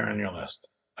it's higher on your list,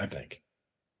 I think.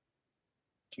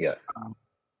 Yes.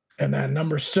 And then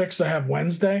number 6, I have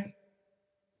Wednesday.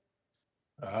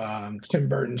 Tim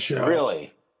Burton show.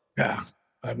 Really? Yeah.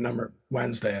 I have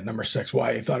Wednesday at number 6.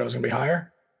 Why? You thought it was going to be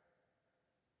higher?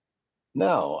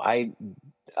 No,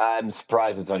 I'm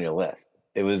surprised it's on your list.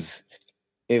 It was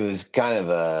kind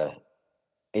of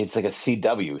it's like a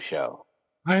CW show.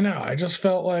 I know. I just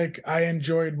felt like I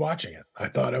enjoyed watching it. I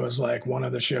thought it was like one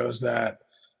of the shows that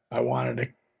I wanted to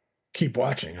keep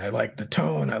watching. I liked the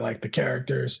tone. I liked the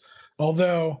characters.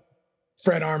 Although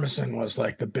Fred Armisen was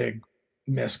like the big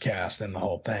miscast in the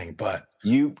whole thing. But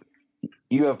you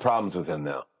have problems with him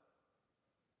though.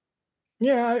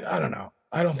 Yeah, I don't know.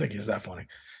 I don't think he's that funny.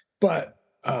 But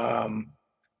I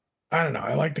don't know.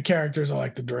 I like the characters. I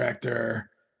like the director.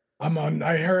 I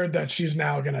heard that she's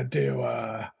now gonna do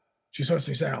she's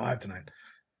hosting Saturday Night Live tonight.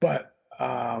 But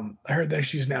I heard that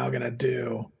she's now gonna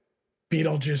do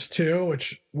Beetlejuice 2,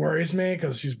 which worries me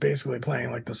because she's basically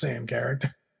playing like the same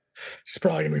character. She's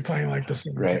probably gonna be playing like the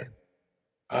same character.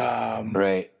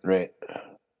 Right.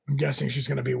 I'm guessing she's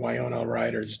gonna be Winona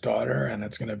Ryder's daughter, and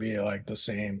it's gonna be like the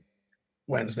same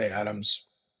Wednesday Addams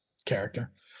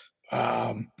character.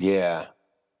 Yeah.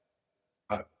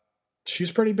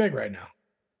 She's pretty big right now.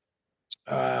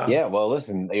 Yeah, well,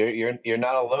 listen, you're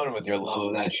not alone with your love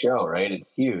of that show, right?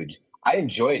 It's huge. I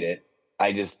enjoyed it. I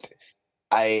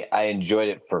enjoyed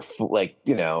it for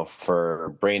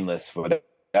for brainless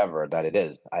whatever that it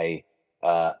is. I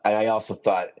also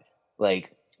thought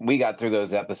like we got through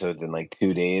those episodes in like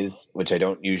 2 days, which I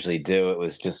don't usually do. It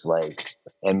was just like,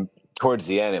 and towards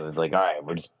the end, it was like, all right,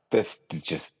 this is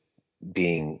just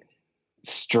being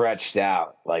stretched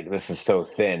out. Like, this is so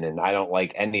thin, and I don't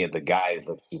like any of the guys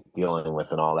that she's dealing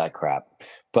with and all that crap.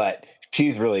 But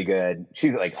she's really good.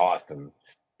 She's like awesome,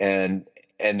 and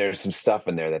there's some stuff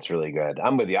in there that's really good.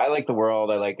 I'm with you. I like the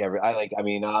world.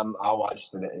 I'll watch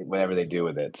whatever they do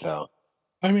with it. So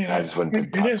I mean, I just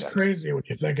wouldn't. It is crazy when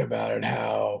you think about it,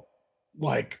 how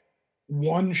like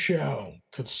one show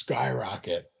could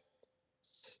skyrocket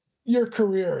your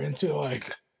career into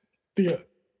like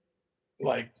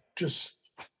just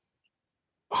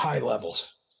high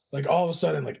levels. Like all of a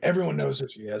sudden, like everyone knows who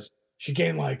she is. She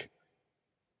gained like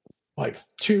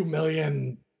 2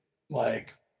 million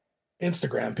like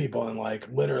Instagram people in like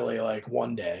literally like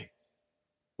one day.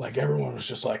 Like everyone was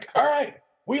just like, all right,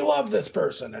 we love this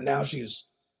person. And now she's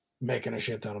making a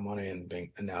shit ton of money and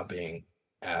now being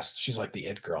asked. She's like the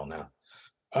it girl now.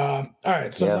 All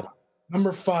right. So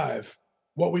number 5,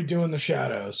 What We Do in the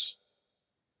Shadows.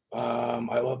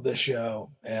 I love this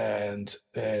show, and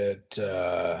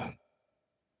I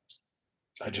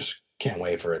just can't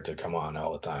wait for it to come on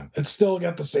all the time. It's still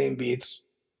got the same beats,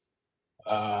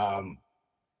 and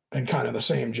kind of the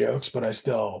same jokes, but I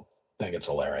still think it's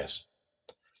hilarious.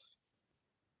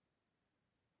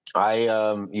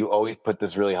 You always put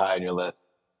this really high on your list.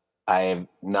 I have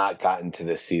not gotten to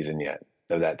this season yet,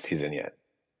 of that season yet.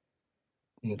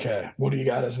 Okay, what do you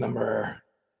got as number?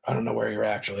 I don't know where you're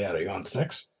actually at. Are you on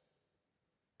 6?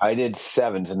 I did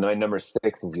 7, so my number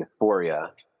 6 is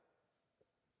Euphoria.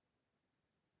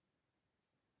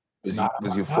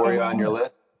 Was Euphoria on your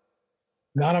list?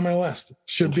 Not on my list.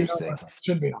 Should be Interesting.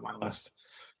 On my list.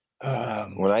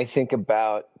 When I think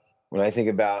about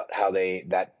how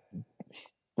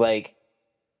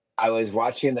I was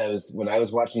watching those when I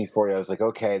was watching Euphoria, I was like,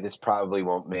 okay, this probably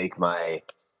won't make my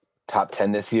top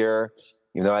 10 this year.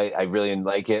 You know, I really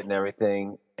like it and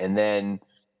everything. And then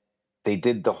they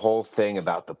did the whole thing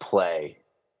about the play,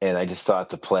 and I just thought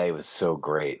the play was so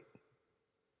great.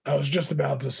 I was just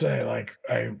about to say, like,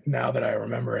 now that I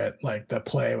remember it, like the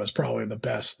play was probably the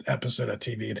best episode of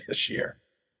TV this year.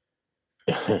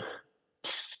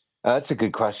 That's a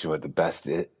good question. What the best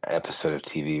episode of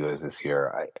TV was this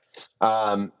year?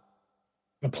 The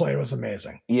play was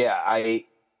amazing. The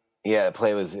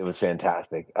play was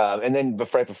fantastic. And then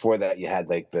right before that, you had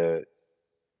like the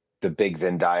big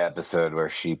Zendaya episode where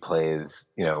she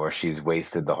plays, where she's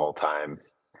wasted the whole time,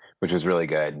 which was really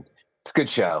good. It's a good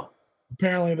show.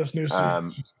 Apparently, this new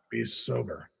season be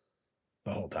sober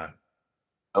the whole time.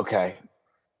 Okay.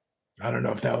 I don't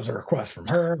know if that was a request from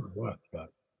her or what, but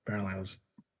apparently it was.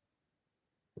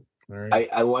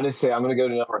 I want to say I'm going to go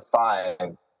to number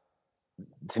 5.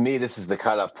 To me, this is the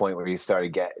cutoff point where you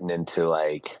started getting into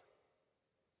like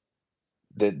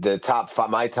the top 5.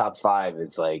 My top 5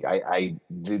 is like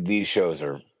these shows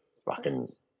are fucking.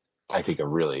 I think are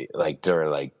really they're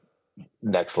like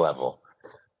next level.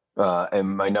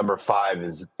 And my number 5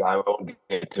 is, I won't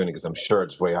get to it because I'm sure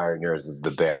it's way higher than yours, is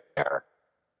The Bear.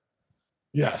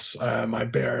 Yes, my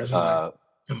Bear is my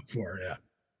top 4. Yeah.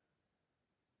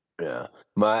 Yeah.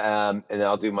 And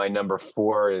I'll do my number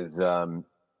 4 is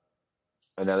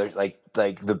another like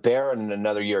The Bear in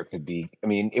another year could be. I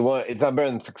mean, it's not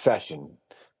better than Succession,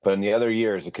 but in the other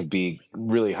years it could be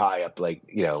really high up,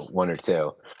 1 or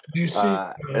 2. Did you see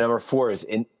number 4 is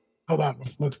in. Hold on,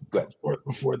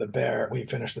 before The Bear, we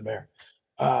finish The Bear.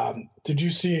 Did you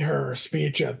see her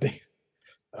speech at the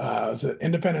was it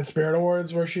Independent Spirit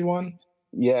Awards where she won?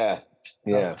 Yeah.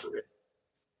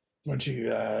 When she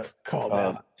called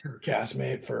out her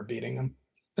castmate for beating him.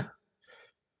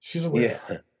 She's a weirdo.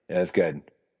 Yeah, that's good.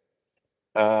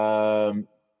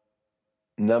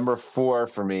 Number 4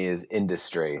 for me is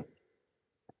Industry.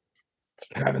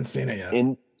 I haven't seen it yet.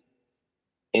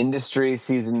 Industry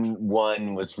season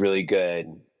 1 was really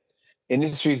good.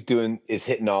 Industry's is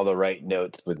hitting all the right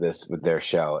notes with their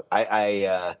show.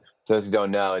 For those who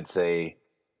don't know, it's an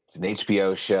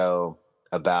HBO show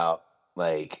about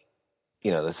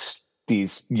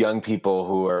these young people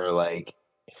who are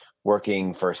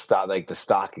working for the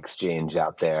stock exchange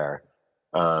out there,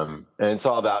 and it's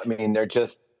all about. I mean, they're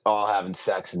just all having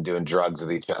sex and doing drugs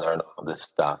with each other and all this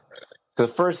stuff. So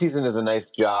the first season does a nice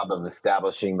job of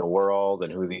establishing the world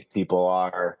and who these people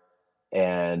are.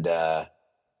 And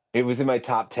it was in my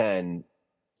top 10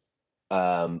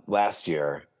 last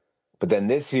year. But then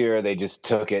this year they just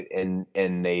took it and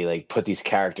they put these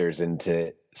characters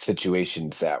into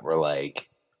situations that were like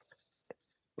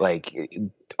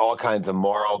all kinds of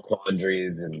moral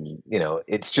quandaries, and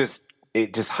it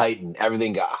just heightened.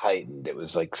 Everything got heightened. It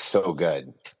was so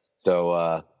good.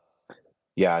 So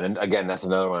yeah, and again, that's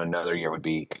another one. Another year could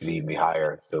even be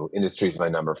higher. So Industry is my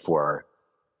number 4.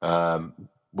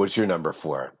 What's your number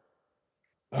 4?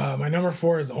 My number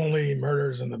 4 is Only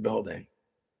Murders in the Building.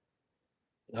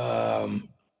 I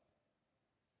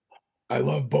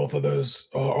love both of those,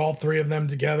 all 3 of them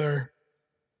together.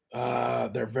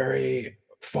 They're very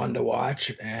fun to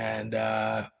watch, and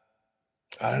I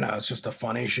don't know, it's just a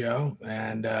funny show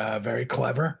and very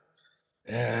clever.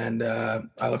 And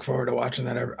I look forward to watching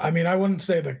that. I mean, I wouldn't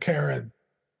say the Kara,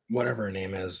 whatever her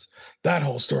name is, that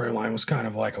whole storyline was kind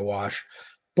of like a wash.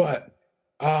 But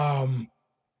I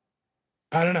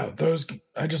don't know.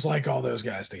 I just like all those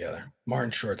guys together.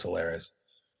 Martin Short's hilarious.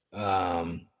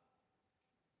 Yeah,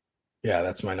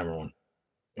 that's my number 1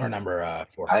 or number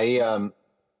 4.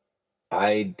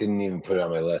 I didn't even put it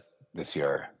on my list this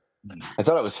year. I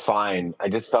thought it was fine. I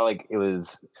just felt like it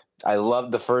was. I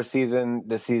loved the first season.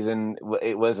 This season,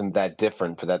 it wasn't that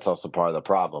different, but that's also part of the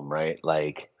problem, right?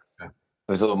 It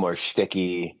was a little more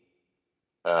shticky.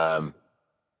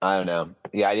 I don't know.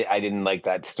 Yeah, I didn't like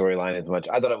that storyline as much.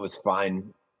 I thought it was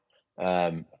fine.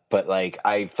 But like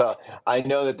I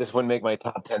know that this wouldn't make my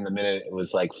top 10 the minute it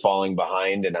was like falling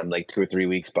behind, and I'm like 2 or 3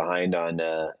 weeks behind on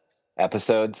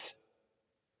episodes.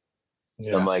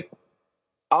 Yeah. I'm like,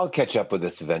 I'll catch up with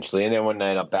this eventually. And then one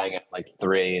night I'll bang at like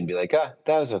 3 and be like, that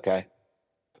was okay.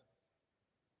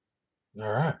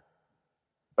 All right.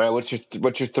 All right, what's your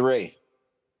 3?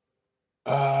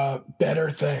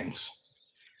 Better Things.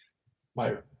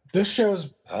 This show's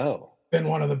been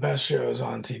one of the best shows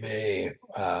on TV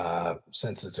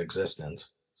since its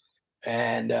existence.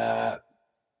 And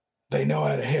they know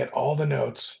how to hit all the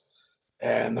notes.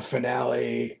 And the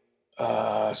finale,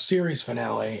 series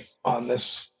finale on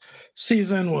this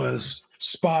season was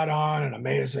spot on and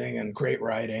amazing and great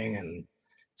writing and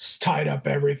tied up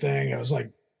everything. It was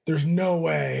like, there's no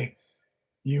way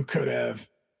you could have.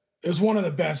 It was one of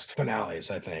the best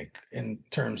finales, I think, in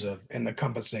terms of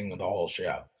encompassing the whole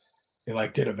show. They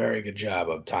like did a very good job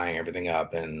of tying everything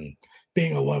up and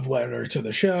being a love letter to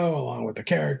the show along with the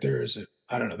characters.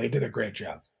 I don't know. They did a great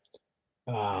job.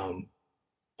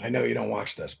 I know you don't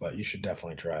watch this, but you should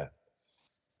definitely try it.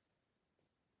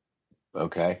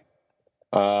 Okay.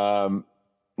 No,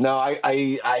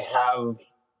 I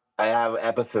have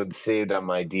episodes saved on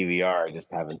my DVR. I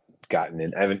just haven't gotten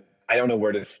in. I don't know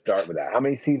where to start with that. How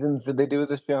many seasons did they do with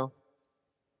this show?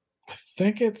 I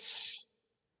think it's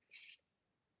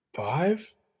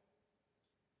 5.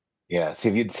 Yeah. See,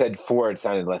 if you'd said 4, it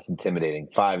sounded less intimidating.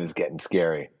 5 is getting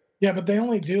scary. Yeah, but they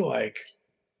only do like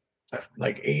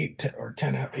 8 to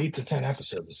 10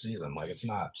 episodes a season. Like it's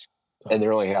not. And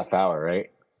they're only half hour,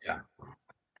 right? Yeah.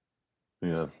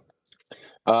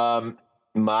 Yeah.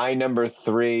 My number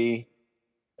 3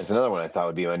 is another one I thought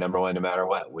would be my number 1 no matter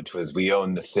what, which was We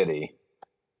Own the City.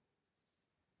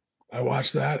 I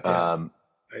watched that. Yeah.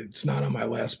 It's not on my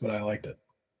list, but I liked it.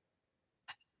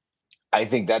 I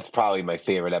think that's probably my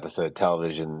favorite episode of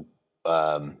television,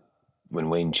 when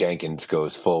Wayne Jenkins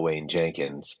goes full Wayne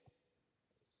Jenkins.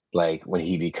 Like when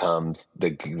he becomes the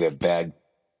bad,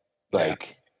 when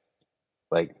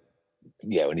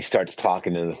he starts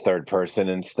talking in the third person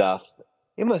and stuff.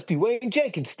 It must be Wayne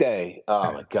Jenkins Day.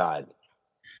 Oh my God.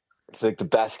 It's like the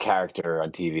best character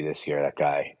on TV this year, that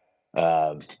guy.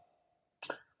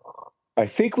 I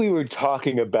think we were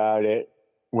talking about it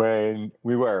when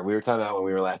we were talking about when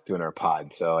we were last doing our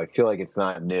pod. So I feel like it's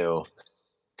not new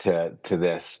to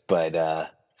this,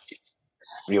 but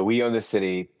We Own the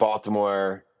City,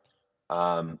 Baltimore,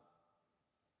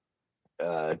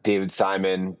 David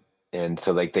Simon. And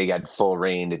so like they got full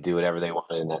reign to do whatever they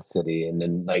wanted in that city. And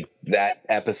then like that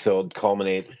episode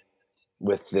culminates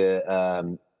with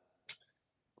the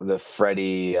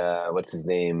Freddie, what's his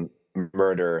name,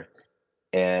 murder,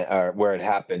 or where it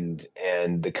happened,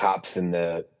 and the cops and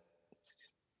the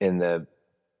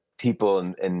people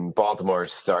in Baltimore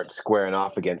start squaring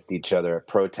off against each other at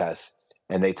protests,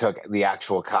 and they took the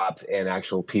actual cops and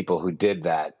actual people who did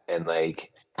that and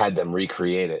like had them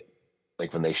recreate it,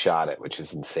 like when they shot it, which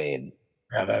is insane.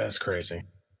 Yeah, that is crazy.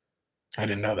 I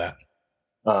didn't know that.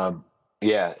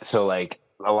 Yeah, so like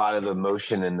a lot of the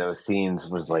emotion in those scenes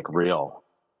was like real.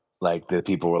 Like the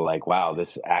people were like, "Wow,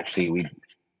 this actually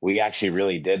we actually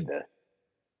really did this."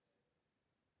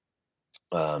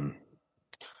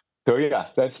 So yeah,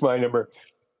 that's my number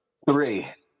 3.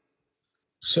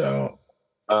 So,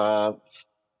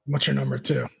 what's your number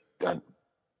 2?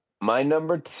 My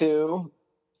number 2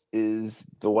 is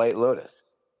The White Lotus.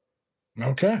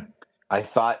 Okay. I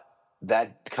thought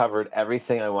that covered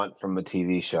everything I want from a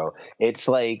TV show. It's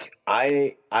like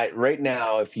I right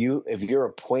now, if you're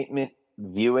appointment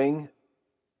viewing,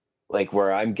 like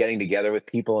where I'm getting together with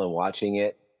people and watching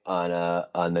it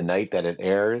on the night that it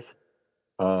airs,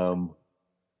 then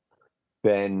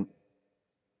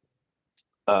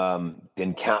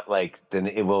count then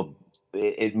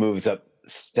it moves up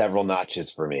several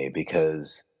notches for me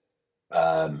because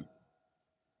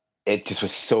it just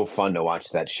was so fun to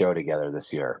watch that show together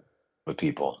this year with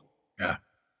people. Yeah.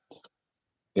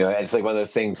 You know, it's like one of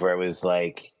those things where it was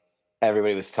like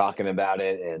everybody was talking about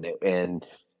it and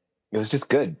it was just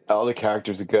good. All the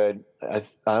characters are good. I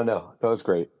don't know. That was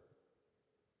great.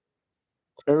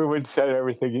 Everyone said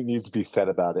everything that needs to be said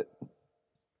about it.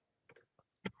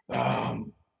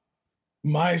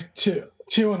 My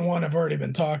two and 1 have already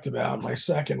been talked about. My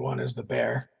second one is The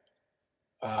Bear.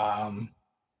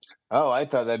 Oh, I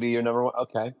thought that'd be your number 1.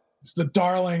 Okay. It's the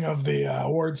darling of the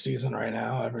award season right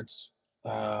now. It's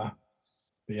the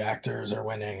actors are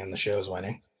winning and the show's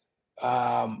winning.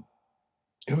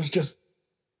 It was just,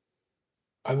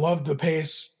 I loved the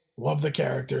pace, loved the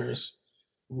characters,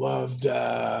 loved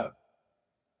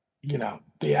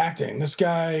the acting. This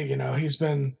guy, he's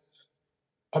been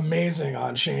amazing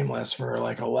on Shameless for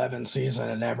like 11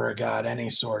 seasons and never got any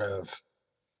sort of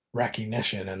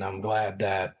recognition. And I'm glad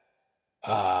that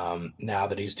now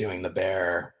that he's doing The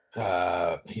Bear,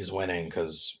 he's winning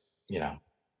because,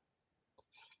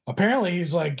 apparently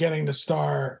he's like getting to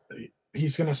star.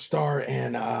 He's going to star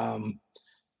in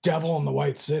Devil in the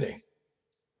White City.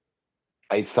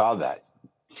 I saw that.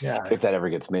 Yeah. If that ever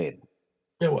gets made.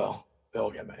 It will.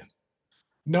 It'll get made.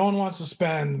 No one wants to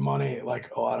spend money,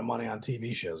 like a lot of money on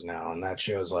TV shows now, and that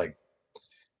show is like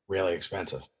really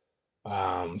expensive.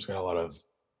 It's got a lot of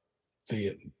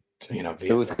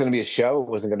It was going to be a show. It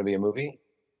wasn't going to be a movie.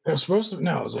 It was supposed to.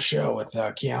 No, it was a show with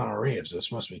Keanu Reeves. It was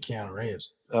supposed to be Keanu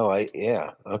Reeves. Oh,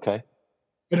 yeah. Okay.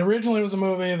 It originally was a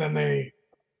movie, and then they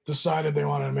decided they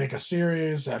wanted to make a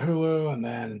series at Hulu, and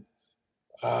then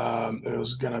it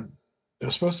was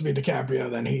supposed to be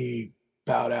DiCaprio. Then he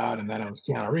bowed out, and then it was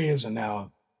Keanu Reeves, and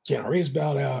now Keanu Reeves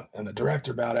bowed out, and the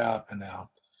director bowed out, and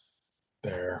now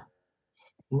they're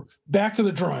back to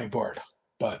the drawing board.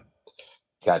 But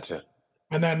gotcha.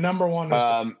 And then number one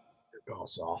was Call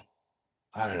Saul.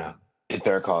 I don't know. It's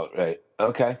Better Call, right?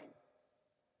 Okay.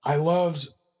 I loved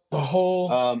the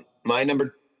whole. My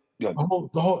number. The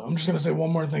whole. I'm just gonna say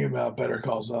one more thing about Better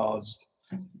Call Saul is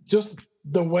just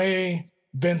the way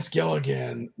Vince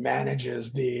Gilligan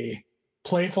manages the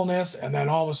playfulness and then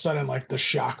all of a sudden like the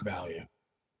shock value.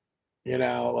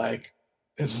 Like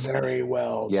it's very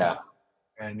well done.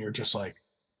 And you're just like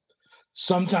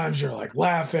sometimes you're like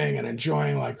laughing and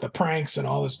enjoying like the pranks and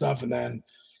all this stuff, and then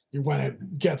when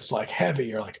it gets like heavy,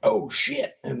 you're like, oh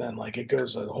shit, and then like it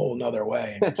goes a whole nother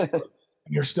way, and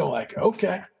you're still like,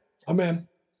 okay, I'm in.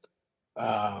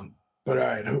 But all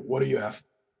right, what do you have?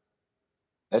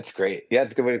 That's great. Yeah,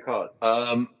 it's a good way to call it.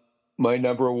 My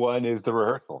number one is The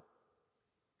Rehearsal.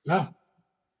 No,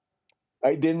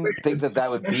 I didn't think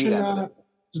that would be that.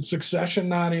 Did Succession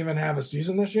not even have a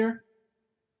season this year?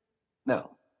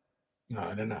 No, I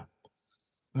didn't know.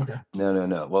 Okay.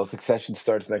 No. Well, Succession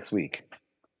starts next week,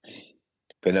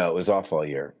 but no, it was off all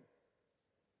year.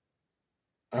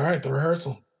 All right, The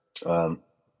Rehearsal. So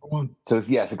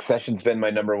yeah, Succession's been my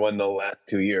number one the last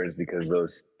 2 years because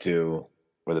those two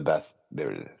were the best. They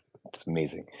were just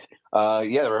amazing. The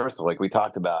Rehearsal, like we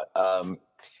talked about.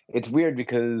 It's weird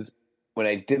because when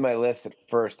I did my list at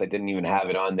first, I didn't even have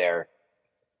it on there,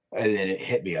 and then it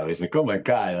hit me. I was like, oh my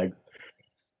god! Like,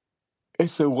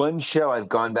 it's the one show I've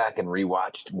gone back and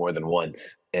rewatched more than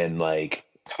once, and like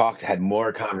had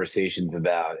more conversations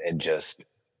about, and just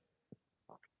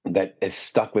that has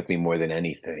stuck with me more than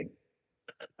anything.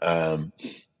 Like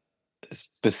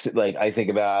I think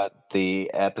about the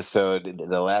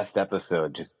last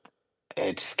episode,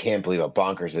 I just can't believe how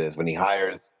bonkers it is when he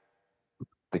hires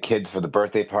the kids for the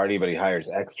birthday party, but he hires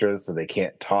extras so they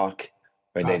can't talk,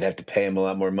 or they'd have to pay him a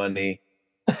lot more money.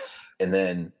 and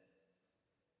then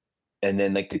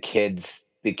like the kid,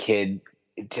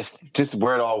 just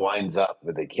where it all winds up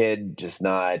with the kid, just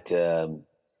not,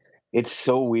 it's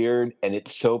so weird and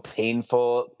it's so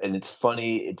painful and it's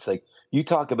funny. It's like, you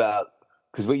talk about,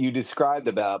 because what you described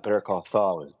about Better Call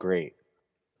Saul is great.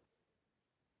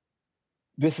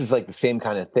 This is like the same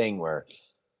kind of thing where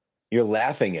you're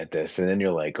laughing at this and then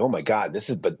you're like, oh my God, this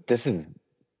is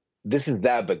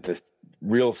that, but this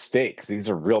real stakes. These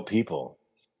are real people.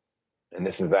 And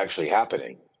this is actually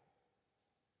happening.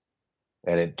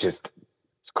 And it's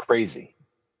crazy.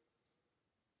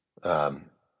 So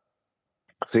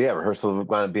yeah, Rehearsal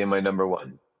going to be my number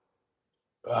one.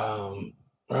 All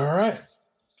right.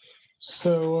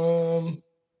 So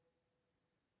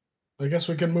I guess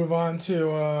we can move on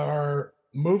to our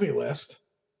movie list.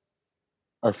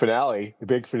 Our finale, the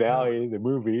big finale, the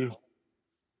movie.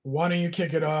 Why don't you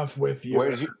kick it off with your...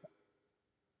 Where is you?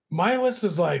 My list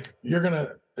is like,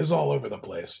 is all over the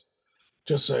place,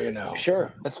 just so you know.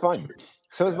 Sure, that's fine.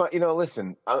 So is my,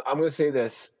 listen, I'm going to say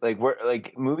this,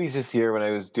 like movies this year when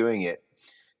I was doing it,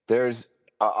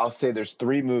 I'll say there's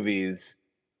 3 movies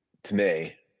to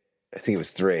me, I think it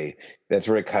was 3, that's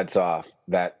where it cuts off,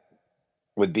 that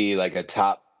would be like a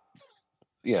top,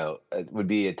 would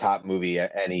be a top movie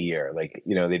any year. Like,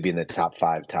 they'd be in the top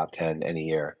 5, top 10 any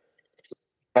year.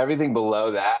 Everything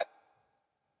below that,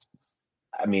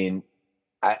 I mean,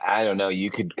 I don't know,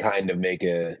 you could kind of make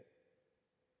a,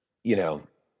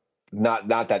 not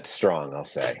that strong, I'll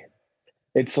say.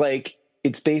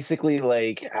 It's basically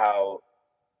like how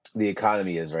the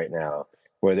economy is right now,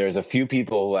 where there's a few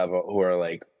people who are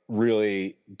like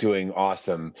really doing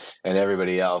awesome, and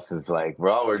everybody else is like,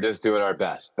 well, we're just doing our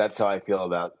best. That's how I feel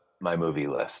about my movie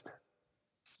list.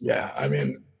 Yeah, I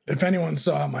mean, if anyone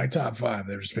saw my top 5,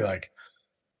 they'd just be like,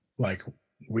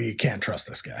 we can't trust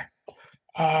this guy.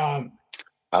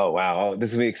 Oh wow,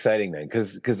 this will be exciting then,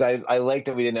 because I like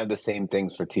that we didn't have the same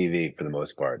things for TV for the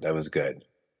most part. That was good.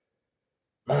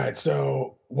 All right,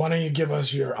 so why don't you give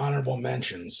us your honorable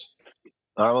mentions?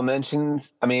 Honorable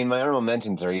mentions. I mean, my honorable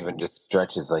mentions are even just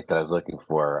stretches like that I was looking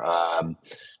for.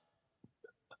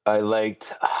 I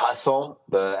liked Hustle,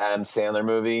 the Adam Sandler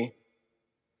movie.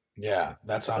 Yeah,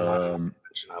 that's on my Um,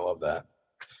 mention. I love that.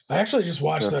 I actually just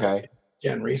watched that okay.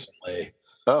 again recently,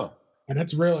 Oh, and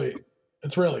it's really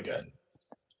good.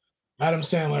 Adam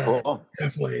Sandler cool.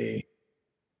 definitely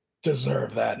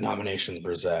deserved that nomination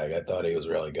for Zag. I thought he was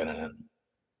really good in it.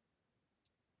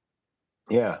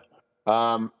 Yeah.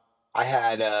 I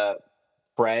had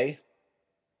Prey.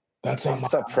 That's I on my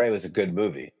just thought Prey was a good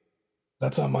movie.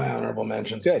 honorable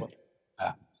mentions. Good.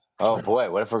 Yeah. Oh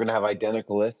boy, what if we're gonna have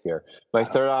identical lists here? My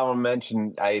third honorable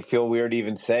mention, I feel weird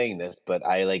even saying this, but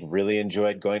I like really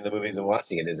enjoyed going to the movies and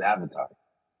watching it, is Avatar.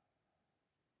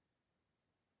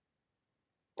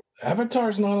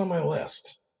 Avatar's not on my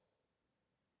list.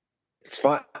 It's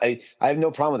fine. I have no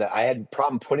problem with that. I had a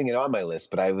problem putting it on my list,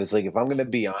 but I was like, if I'm gonna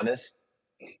be honest,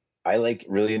 I like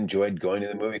really enjoyed going to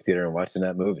the movie theater and watching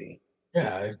that movie.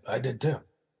 Yeah, I did too.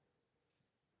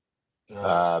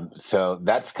 So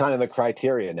that's kind of the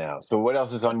criteria now. So what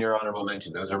else is on your honorable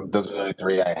mention? Those are the only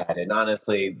three I had, and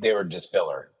honestly, they were just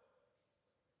filler.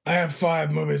 I have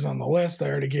 5 movies on the list. I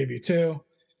already gave you 2.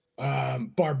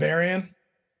 Barbarian.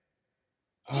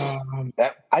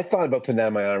 That I thought about putting that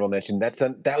in my honorable mention.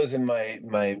 That was in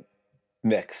my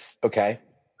mix. Okay.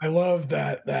 I love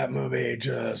that movie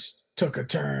just took a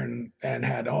turn and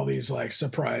had all these like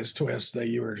surprise twists that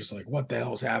you were just like, what the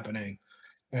hell's happening?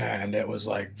 And it was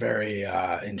like very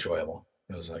enjoyable.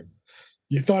 It was like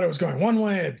you thought it was going one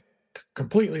way, it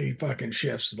completely fucking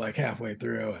shifts like halfway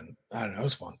through, and I don't know, it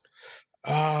was fun.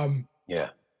 Yeah.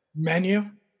 Menu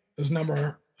is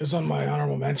on my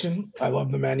honorable mention. I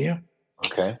love The Menu.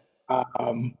 Okay.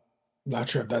 Not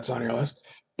sure if that's on your list,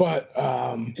 but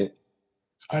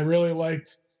I really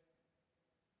liked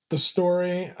the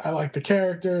story. I like the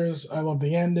characters. I love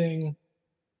the ending.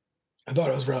 I thought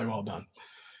it was really well done.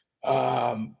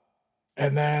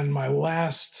 And then my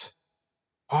last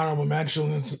honorable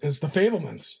mention is The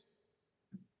Fablemans.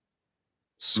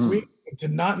 Sweet. It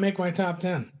did not make my top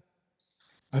 10.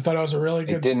 I thought it was a really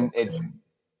good story,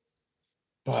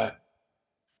 but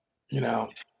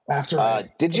after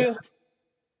did you?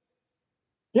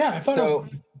 Yeah, I thought so.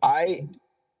 I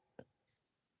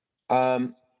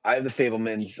have The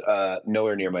Fablemans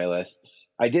nowhere near my list.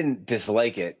 I didn't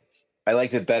dislike it. I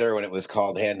liked it better when it was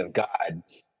called Hand of God,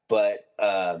 but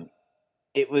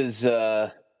it was.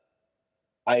 I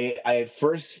at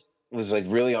first was like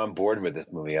really on board with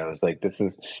this movie. I was like, this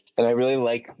is, and I really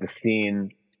like the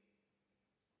scene.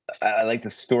 I like the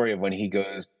story of when he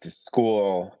goes to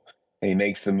school and he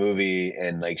makes the movie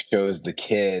and like shows the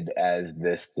kid as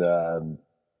this,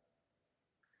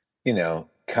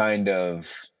 kind of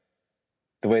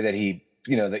the way that he,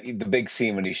 the big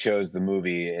scene when he shows the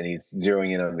movie and he's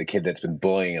zeroing in on the kid that's been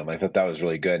bullying him. I thought that was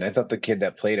really good. And I thought the kid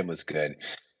that played him was good.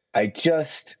 I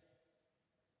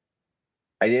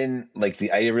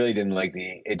really didn't like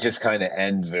it just kind of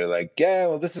ends where like, yeah,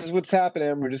 well, this is what's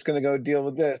happening. We're just going to go deal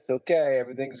with this. Okay.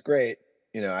 Everything's great.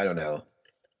 I don't know.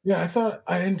 Yeah. I thought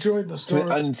I enjoyed the story.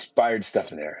 Some uninspired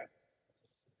stuff in there.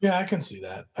 Yeah, I can see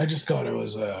that. I just thought it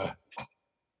was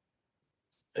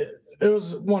it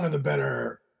was one of the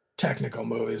better technical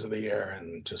movies of the year,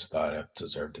 and just thought it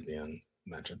deserved to be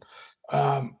mentioned.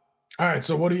 All right,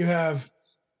 so what do you have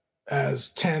as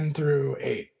 10 through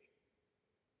 8?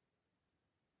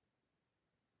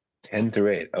 10 through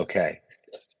 8. Okay.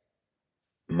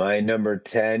 My number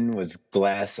 10 was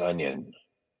Glass Onion.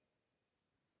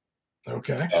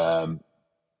 Okay.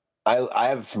 I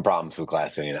have some problems with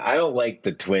Glass Onion. I don't like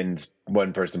the twins,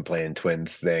 one person playing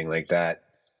twins thing like that.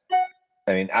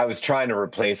 I mean, I was trying to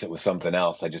replace it with something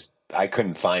else. I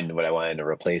couldn't find what I wanted to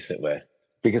replace it with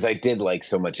because I did like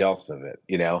so much else of it.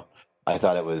 I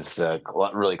thought it was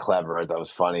really clever. I thought it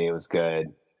was funny. It was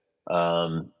good.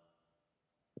 And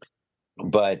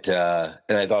I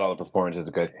thought all the performances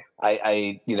were good.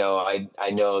 I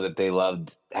know that they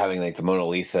loved having like the Mona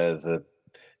Lisa as a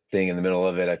thing in the middle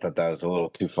of it. I thought that was a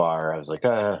little too far. I was like,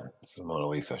 it's the Mona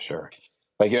Lisa, sure.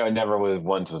 Like, I never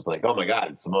was like, oh my God,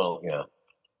 it's the Mona,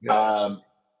 Yeah.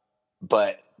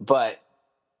 But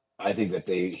I think that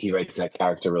he writes that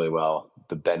character really well,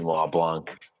 the Benoit Blanc.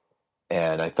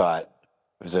 And I thought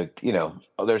it was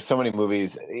there's so many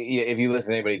movies. If you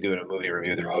listen to anybody doing a movie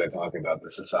review, they're always talking about the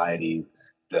society,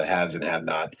 the haves and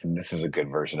have-nots, and this was a good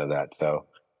version of that. So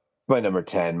it's my number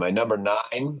 10. My number 9,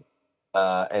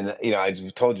 and I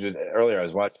just told you earlier, I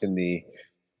was watching the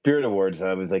Spirit Awards,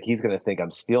 I was like, he's going to think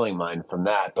I'm stealing mine from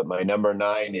that. But my number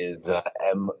 9 is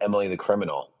Emily the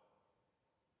Criminal.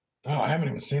 Oh, I haven't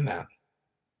even seen that.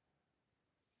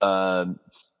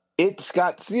 It's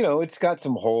got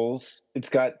some holes. It's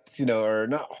got or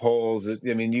not holes.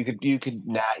 I mean, you could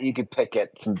pick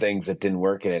at some things that didn't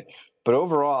work in it, but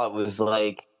overall, it was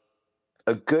like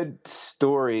a good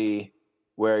story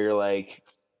where you're like,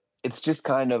 it's just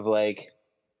kind of like,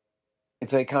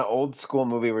 it's like kind of old school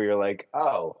movie where you're like,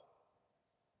 oh,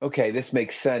 okay, this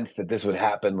makes sense that this would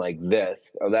happen like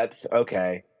this. Oh, that's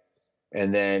okay.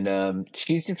 And then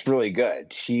she's just really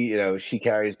good. She's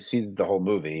the whole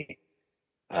movie.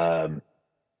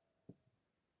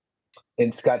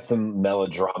 It's got some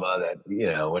melodrama that,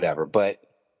 whatever. But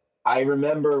I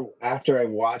remember after I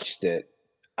watched it,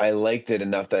 I liked it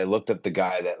enough that I looked up the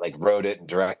guy that like wrote it and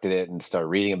directed it and started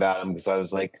reading about him, because I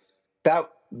was like, that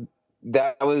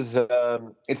was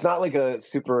it's not like a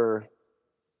super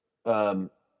out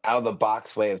of the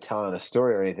box way of telling a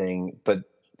story or anything, but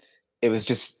it was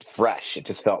just fresh. It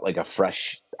just felt like a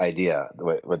fresh idea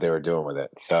what they were doing with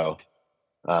it. So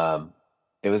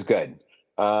it was good.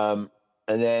 And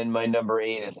then my number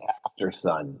 8 is After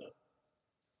Sun.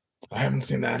 I haven't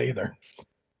seen that either.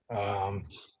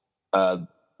 The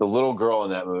little girl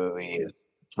in that movie is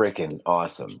freaking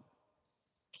awesome.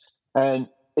 And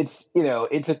it's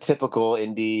a typical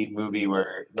indie movie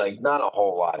where like not a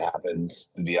whole lot happens,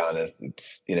 to be honest.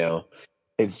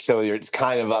 It's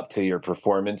kind of up to your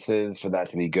performances for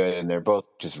that to be good, and they're both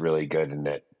just really good in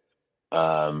it.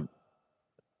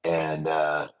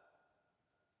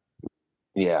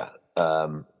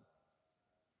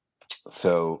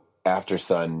 So After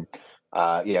Sun,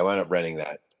 I wound up renting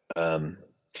that. And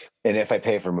if I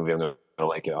pay for a movie, I'm going to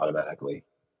like it automatically.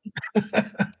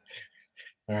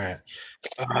 All right.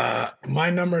 My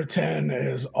number 10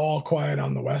 is All Quiet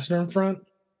on the Western Front.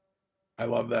 I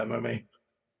love that movie.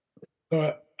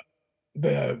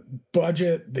 The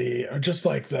budget, just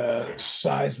like the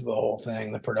size of the whole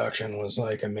thing, the production was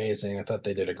like amazing. I thought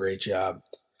they did a great job.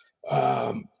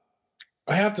 I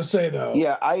have to say though,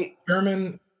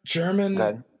 German,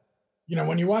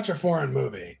 when you watch a foreign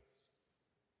movie,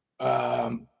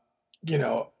 the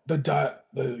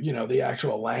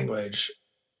actual language,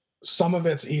 some of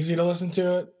it's easy to listen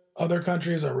to it. Other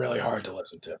countries are really hard to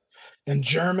listen to. And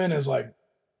German is like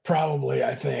probably,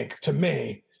 I think, to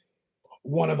me,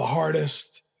 one of the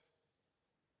hardest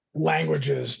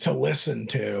languages to listen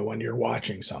to when you're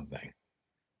watching something.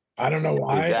 I don't know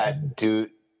why. Is that, dude?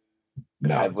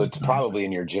 No, it's probably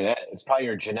in your it's probably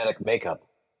your genetic makeup.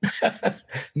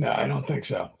 No, I don't think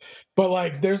so. But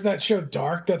like, there's that show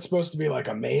Dark that's supposed to be like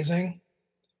amazing.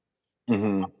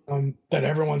 Mm-hmm. That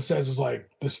everyone says is like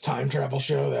this time travel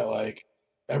show that like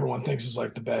everyone thinks is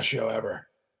like the best show ever.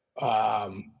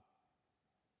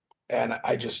 And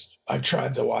I've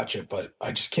tried to watch it, but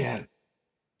I just can't.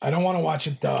 I don't want to watch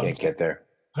it dubbed. Can't get there.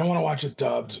 I don't want to watch it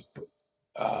dubbed.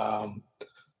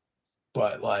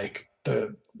 But like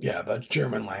the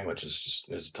German language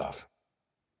is tough.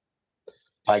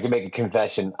 I can make a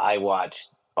confession. I watched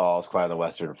All's Quiet on the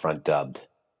Western Front dubbed.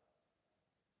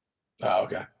 Oh,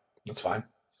 okay. That's fine.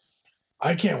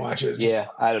 I can't watch it. Yeah,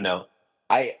 I don't know.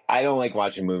 I don't like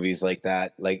watching movies like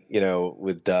that. Like,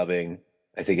 with dubbing.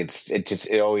 I think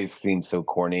it always seems so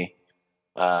corny.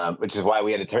 Which is why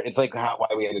we had to turn. It's like why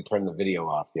we had to turn the video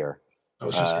off here. I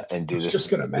was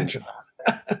just going to mention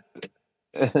that.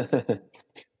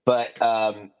 But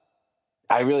I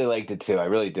really liked it too. I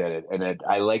really did it, and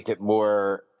I liked it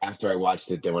more after I watched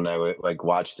it than when I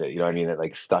watched it. You know what I mean? It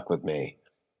like stuck with me.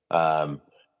 I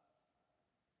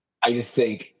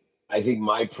think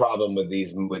my problem with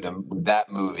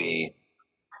that movie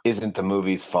isn't the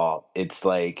movie's fault. It's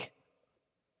like,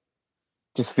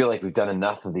 just feel like we've done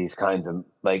enough of these kinds of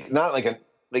it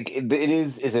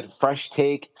is it fresh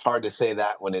take? It's hard to say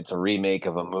that when it's a remake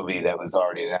of a movie that was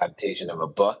already an adaptation of a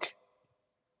book.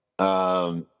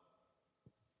 But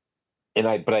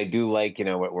I do like,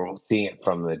 what we're seeing it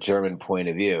from the German point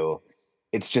of view.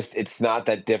 It's not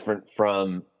that different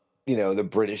from, the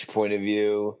British point of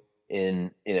view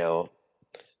in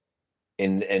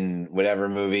whatever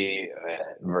movie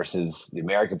versus the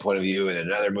American point of view in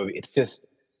another movie. It's just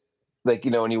like,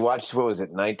 when you watch, what was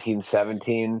it,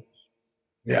 1917?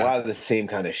 Yeah. A lot of the same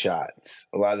kind of shots,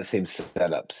 a lot of the same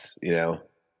setups,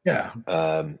 Yeah.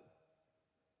 But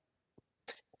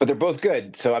they're both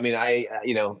good. So, I mean,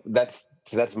 that's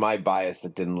my bias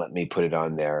that didn't let me put it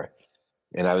on there.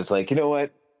 And I was like, you know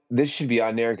what? This should be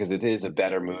on there because it is a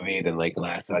better movie than like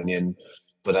Glass Onion.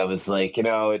 But I was like,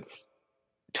 it's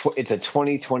a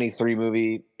 2023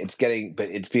 movie. But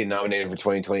it's being nominated for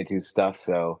 2022 stuff.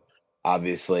 So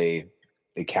obviously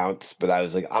it counts, but I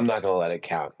was like, I'm not gonna let it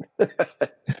count, so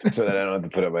that I don't have to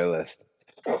put it on my list.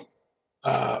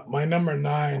 My number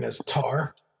 9 is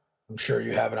Tar. I'm sure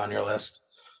you have it on your list.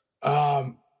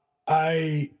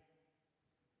 I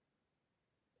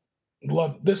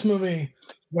love this movie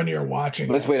when you're watching.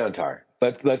 Let's wait on Tar.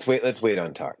 Let's wait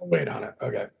on Tar. Wait on it.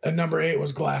 Okay. And number 8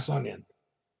 was Glass Onion.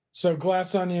 So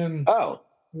Glass Onion. Oh.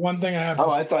 One thing I have to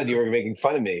say, I thought you were making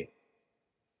fun of me.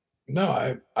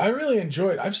 No, I really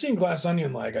enjoyed. I've seen Glass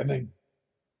Onion like I think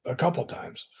a couple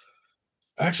times,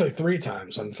 actually 3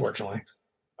 times, unfortunately.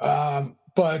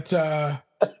 But I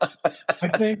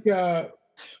think why?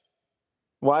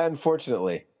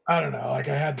 Unfortunately, I don't know. Like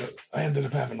I ended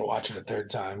up having to watch it a 3rd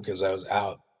time because I was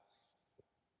out.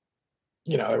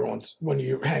 You know, when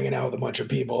you're hanging out with a bunch of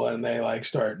people and they like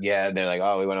start. Yeah, and they're like,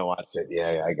 "Oh, we want to watch it."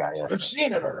 Yeah, I got you. I've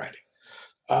seen it already.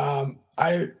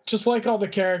 I just like all the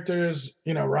characters.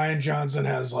 You know, Ryan Johnson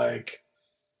has like,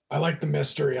 I like the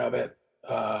mystery of it.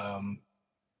 I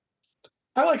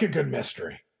like a good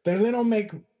mystery. They don't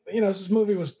make, this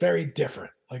movie was very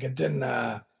different. Like it didn't,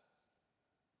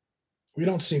 we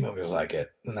don't see movies like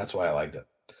it, and that's why I liked it.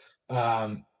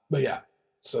 But yeah,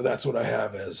 so that's what I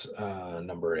have as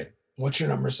number 8. What's your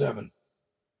number 7?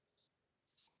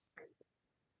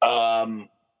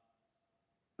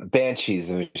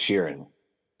 Banshees of Inisherin.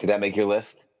 Did that make your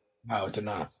list? No, it did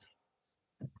not.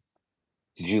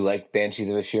 Did you like Banshees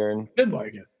of Inisherin? I did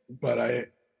like it, but I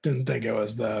didn't think it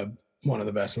was one of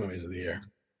the best movies of the year.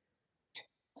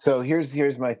 So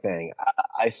here's my thing.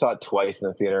 I saw it twice in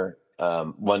the theater.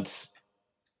 Once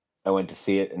I went to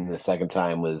see it, and the second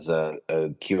time was a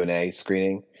Q&A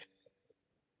screening.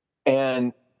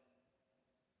 And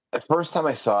the first time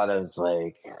I saw it, I was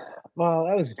like, well,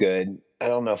 that was good. I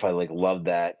don't know if I loved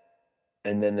that.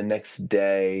 And then the next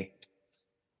day,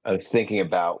 I was thinking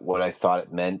about what I thought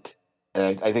it meant.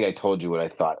 And I think I told you what I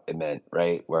thought it meant,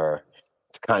 right? Where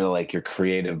it's kind of like your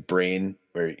creative brain,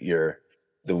 where you're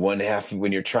the one half,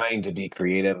 when you're trying to be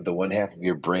creative, the one half of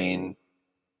your brain,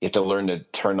 you have to learn to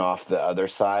turn off the other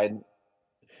side.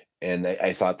 And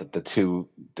I thought that the two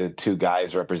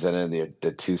guys represented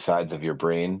the two sides of your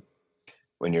brain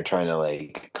when you're trying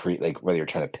to create, whether you're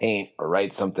trying to paint or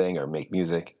write something or make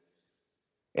music.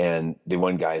 And the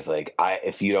one guy's like, I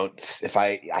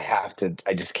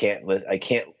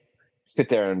can't sit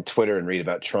there on Twitter and read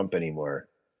about Trump anymore,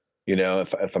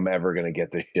 if I'm ever going to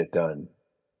get this shit done.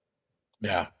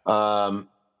 Yeah.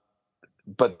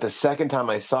 But the second time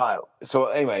I saw it, so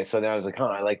then I was like,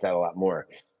 I like that a lot more.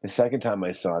 The second time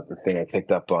I saw it, the thing I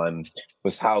picked up on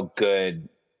was how good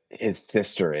his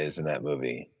sister is in that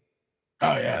movie.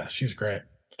 Oh yeah, she's great.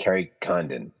 Carrie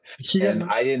Condon.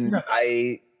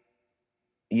 I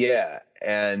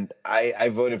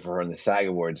voted for her in the SAG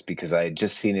Awards because I had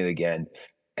just seen it again.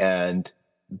 And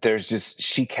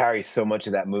she carries so much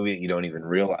of that movie that you don't even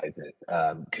realize it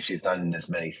because she's not in as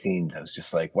many scenes. I was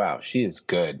just like, wow, she is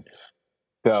good.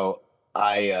 So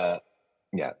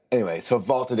anyway, so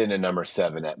vaulted into number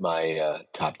 7 at my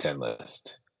top 10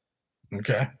 list.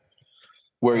 Okay.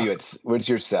 Where are you at? What's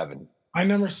your 7? My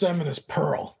number 7 is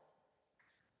Pearl.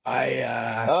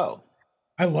 I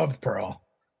loved Pearl.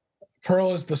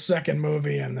 Pearl is the second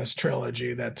movie in this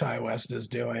trilogy that Ty West is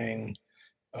doing,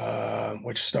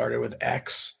 which started with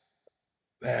X,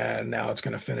 and now it's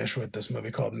going to finish with this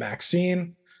movie called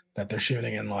Maxine that they're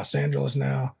shooting in Los Angeles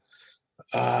now.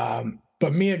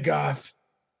 But Mia Goth,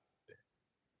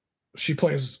 she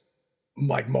plays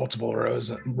like multiple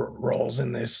roles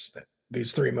in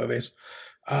these 3 movies.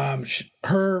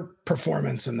 Her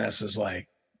performance in this is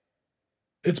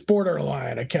it's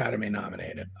borderline Academy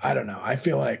nominated. I don't know. I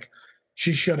feel like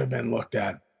she should have been looked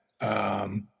at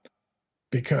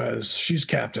because she's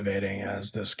captivating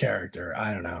as this character.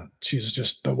 I don't know. She's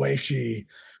just the way she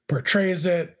portrays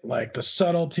it, like the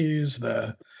subtleties,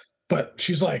 but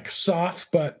she's soft,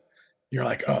 but you're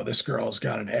like, oh, this girl's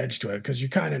got an edge to it because you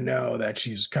kind of know that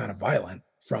she's kind of violent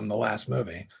from the last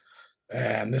movie.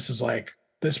 And this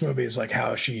movie is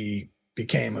how she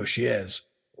became who she is,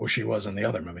 or she was in the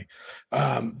other movie.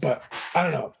 But I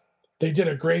don't know. They did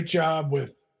a great job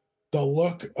with the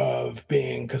look of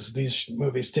being, because these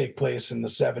movies take place in the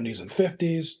 70s and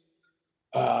 50s.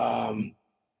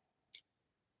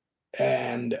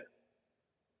 And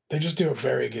they just do a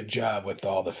very good job with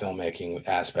all the filmmaking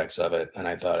aspects of it. And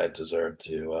I thought it deserved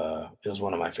to, it was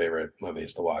one of my favorite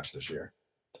movies to watch this year.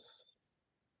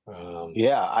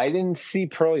 I didn't see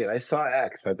Pearl yet. I saw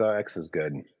X. I thought X was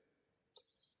good.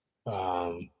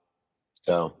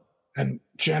 And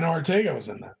Jenna Ortega was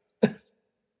in that.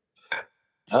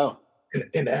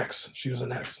 In X. She was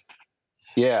in X.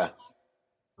 Yeah.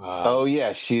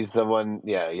 She's the one.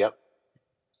 Yeah. Yep.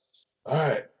 All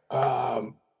right.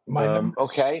 My number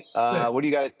Okay. What do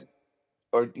you got?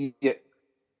 Yeah.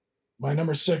 My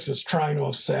number 6 is Triangle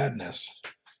of Sadness.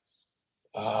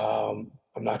 I'm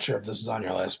not sure if this is on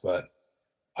your list, but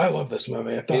I love this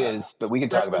movie. I thought It is, but we can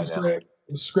talk about it now. great.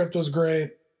 The script was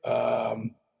great.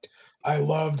 I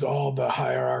loved all the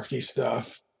hierarchy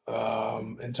stuff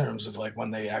in terms of like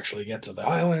when they actually get to the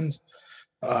island.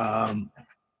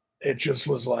 It just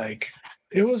was like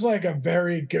it was like a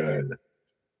very good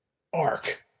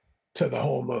arc to the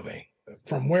whole movie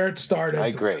from where it started. I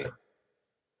agree.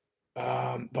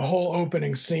 The whole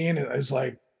opening scene is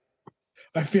like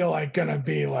I feel like gonna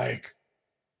be like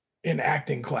in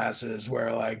acting classes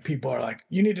where like people are like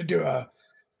you need to do a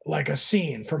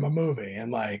scene from a movie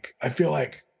and like I feel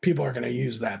like people are gonna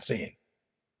use that scene.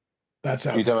 That's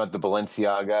how You talking about the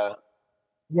Balenciaga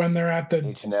when they're at the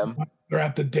H&M? they're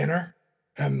at the dinner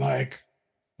and like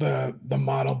the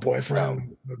model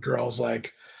boyfriend the girl's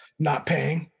like not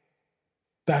paying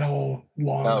that whole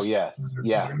long Oh yes,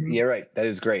 yeah, you're right. That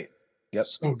is great. Yep.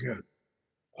 So good.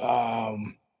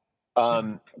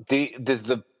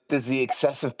 Does the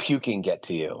excessive puking get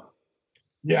to you?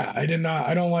 Yeah, I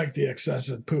don't like the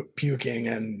excessive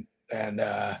puking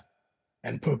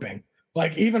and pooping.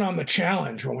 Like even on the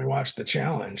challenge when we watched the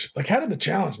challenge, like how did the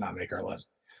challenge not make our list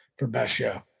for best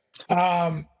show?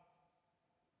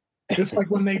 It's like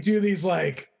when they do these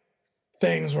like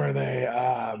things where they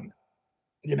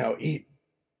eat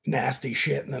nasty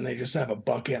shit and then they just have a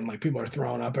bucket and like people are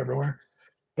throwing up everywhere.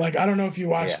 Like I don't know if you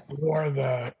watched War of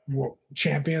the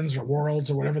Champions or Worlds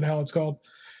or whatever the hell it's called,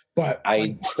 but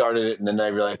I started it and then I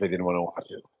realized I didn't want to watch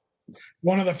it.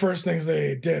 One of the first things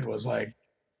they did was like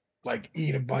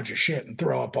eat a bunch of shit and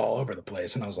throw up all over the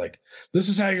place, and I was like, "This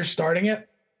is how you're starting it."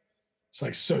 It's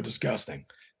like so disgusting.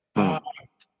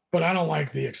 But I don't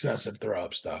like the excessive throw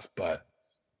up stuff. But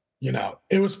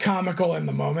it was comical in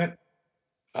the moment.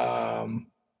 But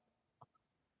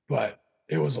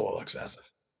it was a little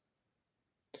excessive.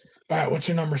 All right, what's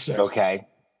your number 6? Okay.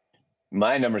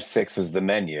 My number 6 was The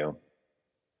Menu.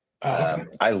 Okay.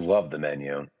 I love The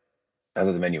Menu. I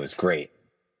thought The Menu was great.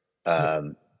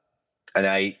 And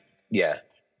we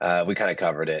kind of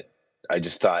covered it. I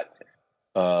just thought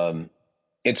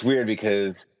it's weird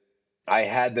because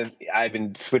I've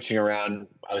been switching around.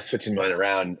 I was switching mine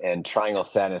around, and Triangle of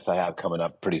Sadness I have coming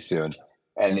up pretty soon.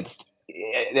 And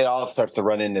it all starts to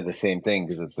run into the same thing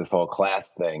because it's this whole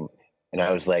class thing. And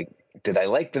I was like, did I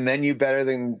like The Menu better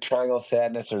than Triangle of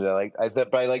Sadness, or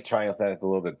but I like Triangle of Sadness a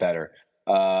little bit better.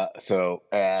 So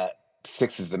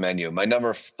 6 is The Menu. My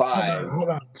number 5. Hold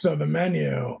on. So The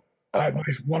Menu,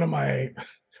 what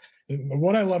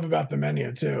I love about The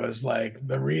Menu too is like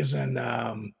the reason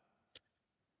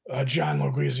John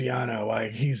Leguizamo,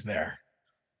 like he's there,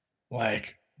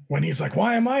 like when he's like,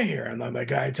 "Why am I here?" and then the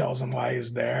guy tells him why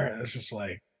he's there, and it's just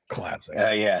like classic.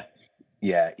 Yeah.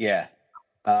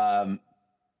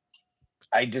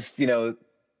 I just, the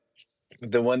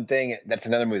one thing, that's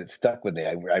another movie that stuck with me.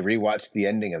 I rewatched the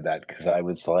ending of that because I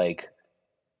was like,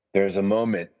 there's a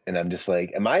moment and I'm just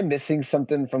like, am I missing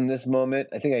something from this moment?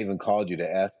 I think I even called you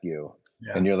to ask you.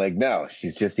 Yeah. And you're like, no,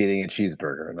 she's just eating a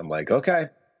cheeseburger. And I'm like, okay.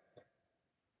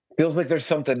 Feels like there's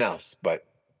something else, but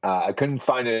I couldn't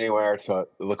find it anywhere. So it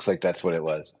looks like that's what it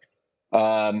was.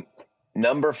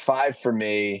 Number 5 for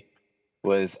me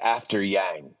was After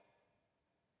Yang.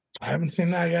 I haven't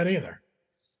seen that yet either.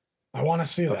 I want to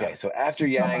see that. Okay, so After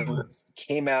Yang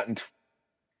came out in...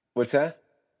 What's that?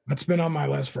 That's been on my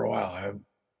list for a while.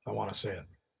 I want to see it.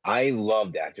 I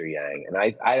loved After Yang, and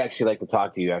I'd actually like to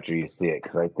talk to you after you see it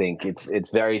because I think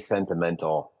it's very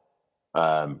sentimental.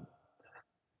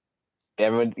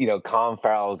 Everyone, Colin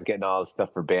Farrell was getting all this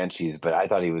stuff for Banshees, but I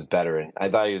thought he was better in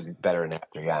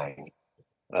After Yang.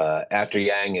 After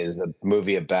Yang is a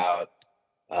movie about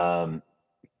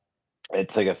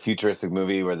it's like a futuristic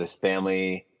movie where this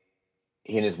family,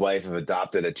 he and his wife have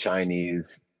adopted a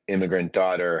Chinese immigrant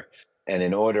daughter, and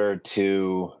in order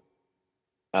to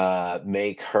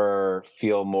make her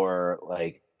feel more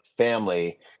like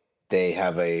family, they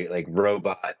have a like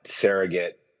robot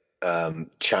surrogate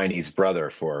Chinese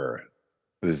brother for her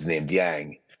who's named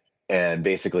Yang. And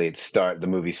basically the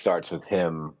movie starts with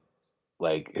him,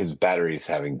 like his batteries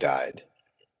having died.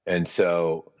 And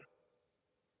so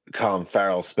Colin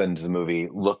Farrell spends the movie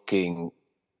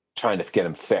trying to get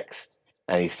him fixed.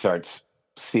 And he starts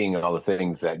seeing all the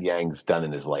things that Yang's done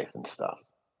in his life and stuff.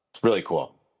 It's really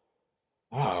cool.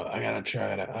 Oh, I gotta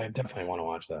try it. I definitely want to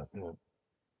watch that.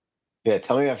 Yeah,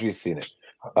 tell me after you've seen it.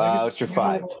 What's your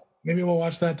 5? Maybe we'll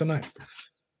watch that tonight.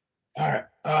 All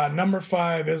right. Number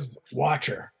 5 is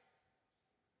Watcher.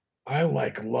 I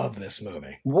love this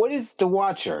movie. What is The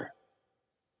Watcher?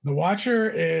 The Watcher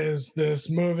is this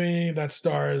movie that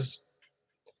stars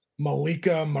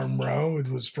Malika Monroe. It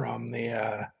was from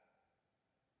the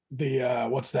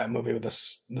what's that movie with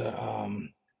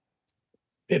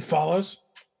It Follows.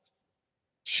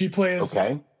 She plays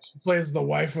the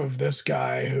wife of this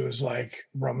guy who's like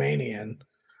Romanian,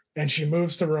 and she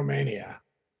moves to Romania.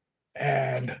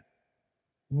 And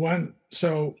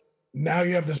so now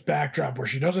you have this backdrop where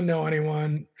she doesn't know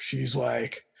anyone. She's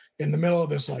like in the middle of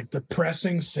this like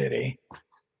depressing city.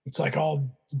 It's like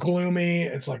all gloomy.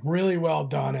 It's like really well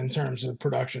done in terms of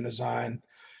production design.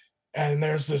 And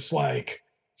there's this like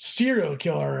serial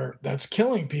killer that's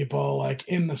killing people like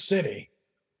in the city.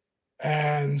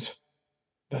 And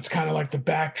that's kind of like the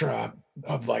backdrop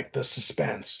of like the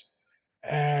suspense.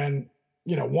 And,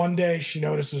 you know, one day she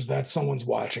notices that someone's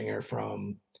watching her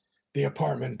from the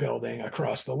apartment building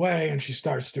across the way. And she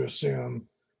starts to assume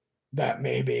that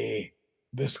maybe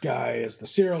this guy is the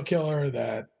serial killer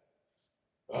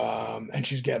and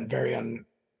she's getting very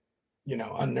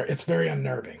it's very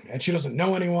unnerving, and she doesn't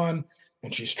know anyone,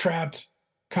 and she's trapped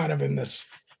kind of in this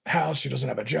house. She doesn't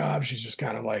have a job. She's just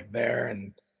kind of like there,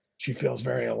 and she feels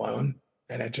very alone.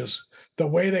 And it just, the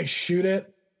way they shoot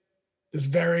it is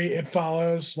It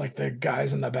Follows, like the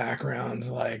guys in the background,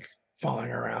 like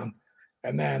following around.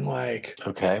 And then like,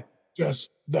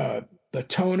 just the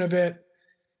tone of it,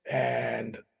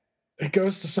 and it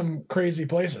goes to some crazy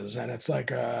places, and it's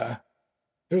like,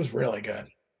 it was really good.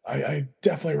 I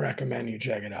definitely recommend you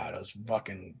check it out. It was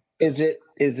fucking. Is it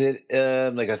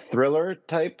like a thriller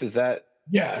type? Is that?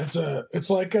 Yeah, it's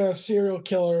like a serial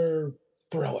killer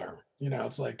thriller. You know,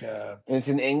 it's like And it's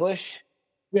in English.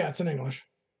 Yeah, it's in English.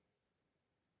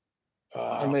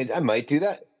 I might do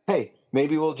that. Hey,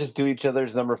 maybe we'll just do each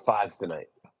other's number 5s tonight.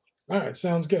 All right,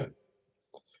 sounds good.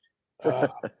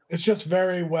 It's just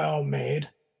very well made.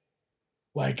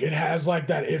 Like it has like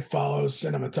that It Follows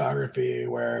cinematography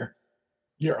where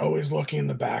you're always looking in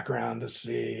the background to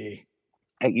see.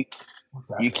 Hey,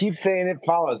 you keep saying It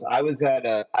Follows. I was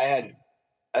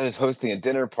hosting a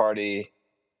dinner party.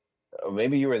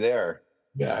 Maybe you were there.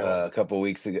 Yeah, a couple of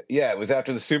weeks ago. Yeah, it was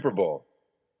after the Super Bowl,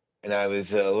 and I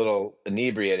was a little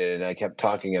inebriated, and I kept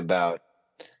talking about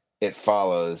It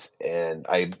Follows, and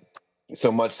I so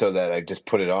much so that I just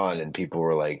put it on, and people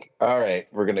were like, "All right,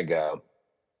 we're gonna go."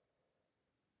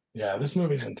 Yeah, this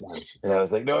movie's intense. And I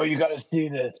was like, "No, you got to see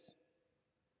this."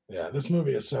 Yeah, this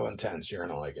movie is so intense. You're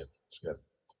gonna like it. It's good.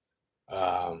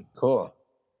 Cool.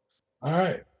 All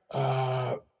right.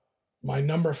 My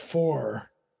number 4.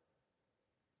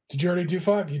 Did you already do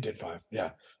 5? You did 5. Yeah.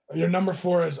 Your number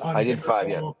 4 is I did 5.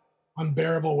 Yeah.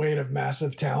 Unbearable Weight of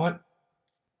Massive Talent.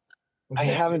 I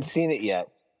haven't seen it yet.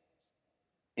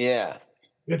 Yeah.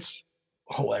 It's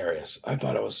hilarious. I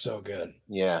thought it was so good.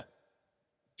 Yeah.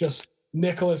 Just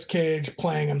Nicolas Cage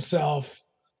playing himself,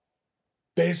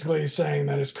 basically saying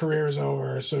that his career is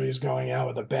over, so he's going out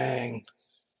with a bang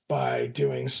by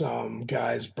doing some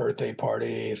guy's birthday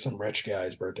party, some rich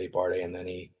guy's birthday party, and then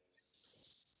he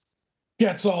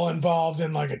gets all involved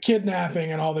in like a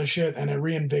kidnapping and all this shit, and it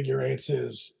reinvigorates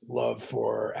his love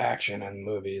for action and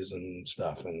movies and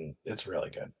stuff, and it's really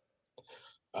good.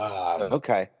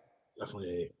 Okay.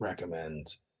 Definitely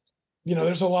recommend. You know,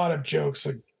 there's a lot of jokes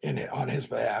in it on his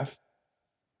behalf,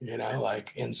 you know,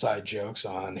 like inside jokes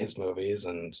on his movies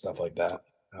and stuff like that.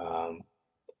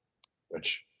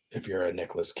 Which, if you're a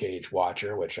Nicolas Cage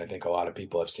watcher, which I think a lot of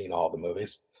people have seen all the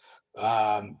movies,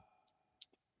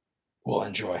 will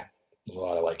enjoy. There's a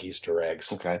lot of like Easter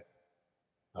eggs. Okay.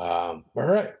 All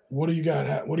right. What do you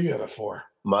got? What do you have it for?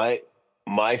 My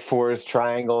 4 is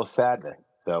Triangle of Sadness.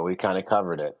 So we kind of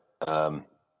covered it.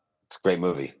 It's a great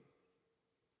movie.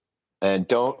 And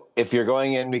if you're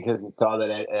going in because you saw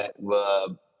that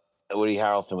Woody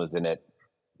Harrelson was in it,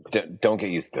 don't get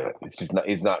used to it. It's just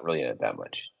he's not really in it that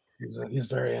much. He's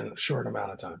very in a short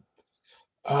amount of time.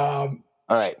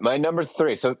 All right, my number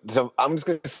 3. So I'm just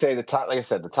gonna say the top. Like I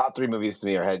said, the top 3 movies to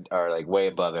me are like way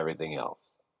above everything else.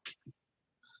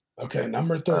 Okay,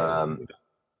 number 3.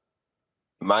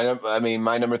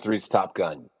 My number 3 is Top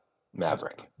Gun,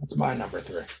 Maverick. That's my number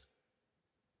 3.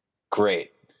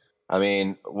 Great. I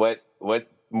mean, what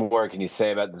more can you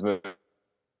say about this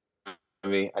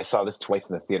movie? I saw this twice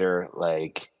in the theater.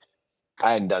 Like,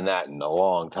 I hadn't done that in a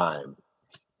long time.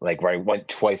 Like, where I went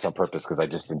twice on purpose because I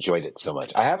just enjoyed it so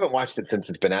much. I haven't watched it since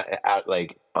it's been out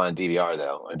like on DVR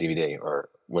though, on DVD or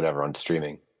whatever on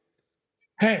streaming.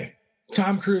 Hey,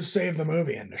 Tom Cruise saved the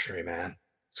movie industry, man.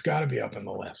 It's got to be up in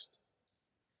the list.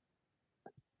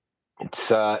 It's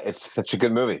such a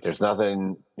good movie. There's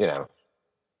nothing,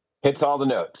 hits all the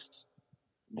notes.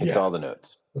 All the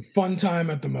notes. The fun time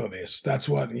at the movies. That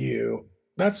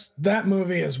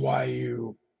movie is why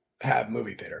you have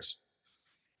movie theaters.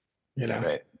 You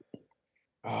know.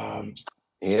 Right.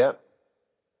 Yep.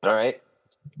 All right.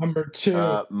 Number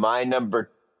 2. My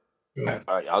number. Go ahead.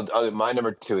 All right. My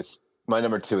number two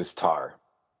is Tar.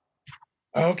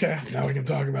 Okay. Now we can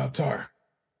talk about Tar.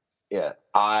 Yeah,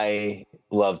 I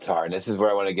love Tar, and this is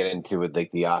where I want to get into with like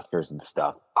the Oscars and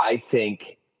stuff. I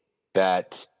think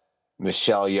that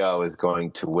Michelle Yeoh is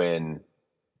going to win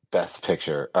Best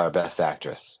Picture or Best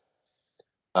Actress.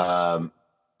 And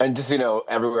just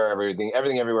everything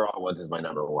everywhere all at once is my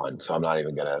number one. So I'm not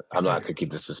gonna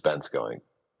keep the suspense going.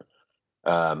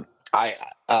 Do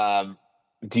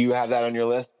you have that on your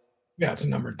list? Yeah, it's a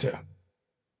number 2.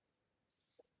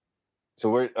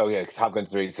 So Top Gun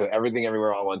 3. So Everything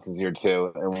Everywhere All at Once is your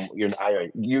 2,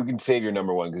 and you can save your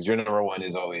number 1 because your number 1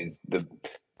 is always the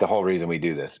whole reason we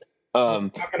do this.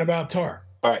 Talking about Tar.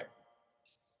 All right.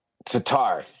 So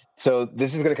Tar. So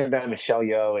this is going to come down to Michelle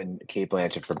Yeoh and Cate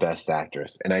Blanchett for Best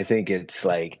Actress, and I think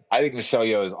Michelle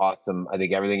Yeoh is awesome. I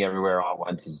think Everything Everywhere All at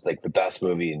Once is like the best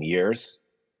movie in years.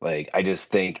 Like, I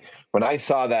just think when I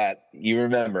saw that, you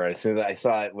remember, as soon as I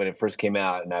saw it when it first came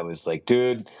out, and I was like,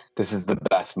 dude, this is the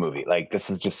best movie. Like, this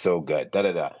is just so good.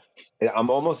 I'm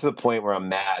almost to the point where I'm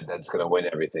mad that it's going to win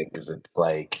everything because it's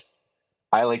like,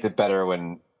 I liked it better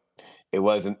when it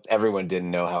wasn't, everyone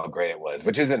didn't know how great it was,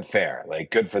 which isn't fair.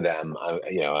 Like, good for them.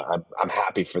 I'm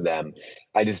happy for them.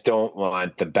 I just don't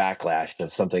want the backlash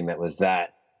of something that was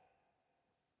that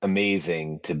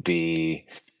amazing to be,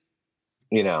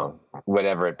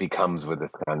 whatever it becomes with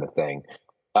this kind of thing.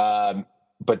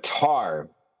 But Tar,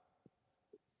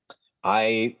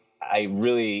 I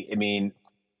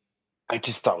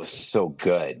just thought was so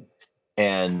good.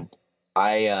 And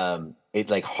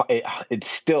it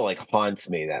still like haunts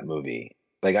me, that movie.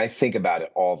 Like, I think about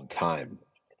it all the time.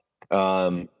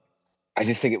 I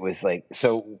just think it was like,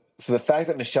 so the fact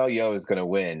that Michelle Yeoh is going to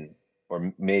win,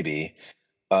 or maybe,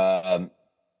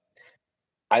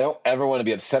 I don't ever want to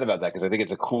be upset about that because I think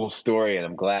it's a cool story and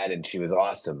I'm glad, and she was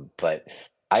awesome. But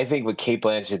I think what Cate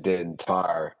Blanchett did in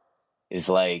Tar is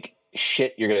like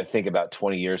shit you're going to think about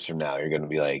 20 years from now. You're going to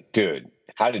be like, dude,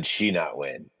 how did she not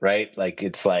win? Right? Like,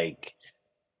 it's like,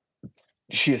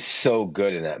 she is so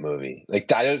good in that movie. Like,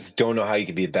 I just don't know how you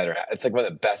could be better. It's like one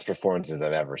of the best performances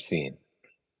I've ever seen.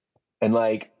 And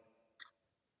like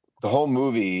the whole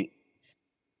movie,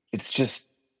 it's just,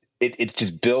 it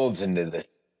just builds into the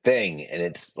thing, and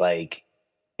it's like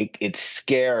it's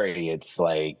scary, it's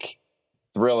like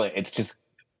thrilling, it's just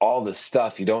all the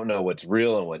stuff you don't know what's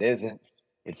real and what isn't.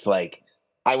 It's like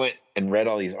I went and read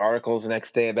all these articles the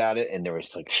next day about it, and there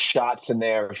was like shots in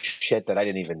there, shit that I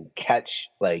didn't even catch.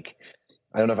 Like,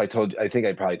 I don't know if I told you, I think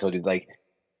I probably told you, like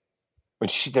when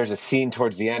there's a scene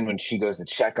towards the end when she goes to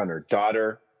check on her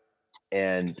daughter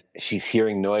and she's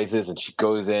hearing noises, and she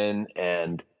goes in,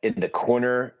 and in the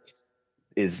corner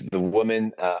is the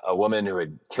woman, a woman who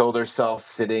had killed herself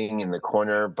sitting in the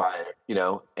corner by,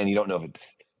 and you don't know if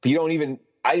it's, but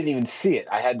I didn't even see it.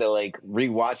 I had to like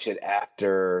rewatch it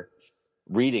after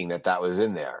reading that was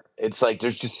in there. It's like,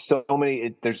 there's just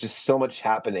so much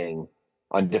happening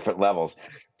on different levels.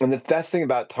 And the best thing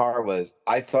about Tar was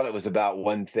I thought it was about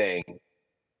one thing.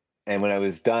 And when I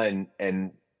was done,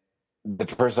 and the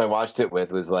person I watched it with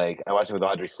was like, I watched it with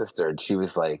Audrey's sister, and she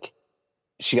was like,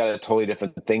 she got a totally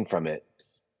different thing from it.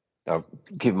 Now,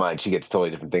 keep in mind, she gets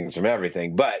totally different things from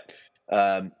everything, but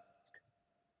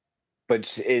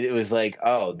it was like,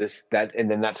 oh,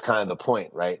 and then that's kind of the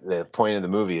point, right? The point of the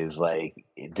movie is like,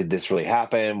 did this really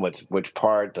happen? Which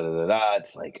part? Da, da, da, da.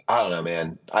 It's like, I don't know,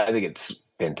 man. I think it's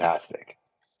fantastic.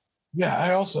 Yeah,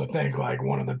 I also think like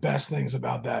one of the best things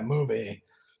about that movie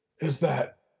is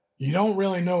that you don't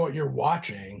really know what you're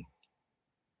watching,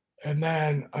 and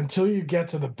then until you get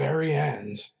to the very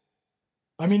end,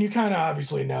 I mean, you kind of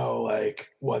obviously know like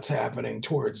what's happening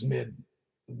towards mid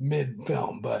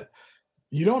film, but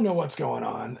you don't know what's going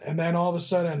on. And then all of a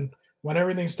sudden, when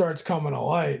everything starts coming to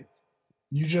light,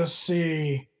 you just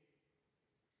see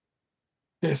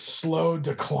this slow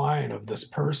decline of this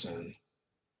person.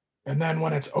 And then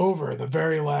when it's over, the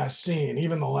very last scene,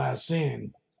 even the last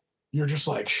scene, you're just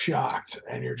like shocked,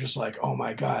 and you're just like, oh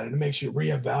my God. And it makes you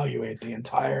reevaluate the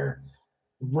entire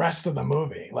rest of the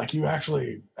movie. Like, you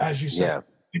actually, as you said,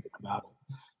 thinking about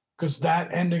it, because that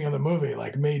ending of the movie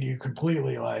like made you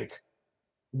completely like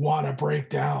want to break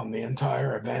down the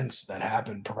entire events that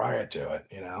happened prior to it,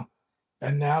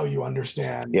 and now you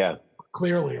understand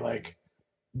clearly like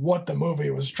what the movie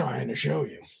was trying to show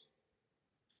you.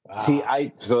 See,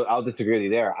 so I'll disagree with you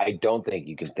there. I don't think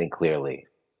you can think clearly.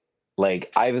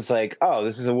 Like, I was like, oh,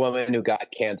 this is a woman who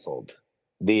got canceled,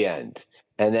 the end.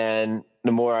 And then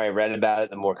the more I read about it,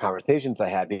 the more conversations I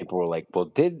had, people were like,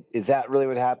 well, is that really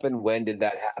what happened? When did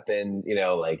that happen?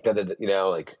 Like,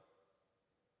 like,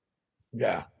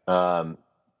 Yeah.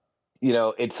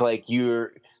 It's like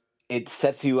it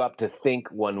sets you up to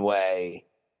think one way.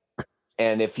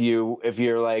 And if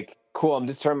you're like, cool, I'm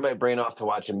just turning my brain off to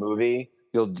watch a movie,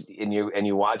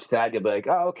 you watch that, you'll be like,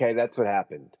 oh, okay, that's what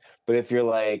happened. But if you're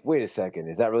like, wait a second,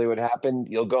 is that really what happened?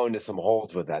 You'll go into some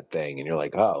holes with that thing, and you're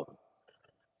like, oh.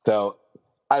 So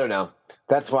I don't know.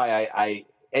 That's why I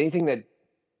anything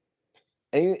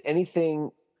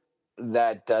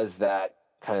that does that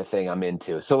kind of thing I'm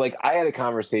into. So like I had a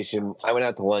conversation. I went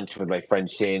out to lunch with my friend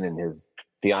Shane and his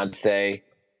fiance,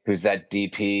 who's that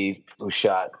DP who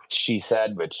shot She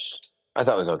Said, which I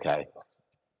thought was okay.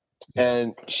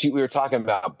 And we were talking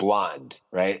about Blonde,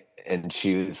 right? And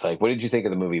she was like, what did you think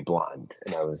of the movie Blonde?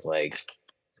 And I was like,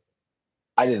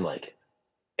 I didn't like it.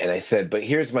 And I said, but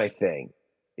here's my thing,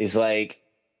 is like,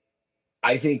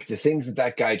 I think the things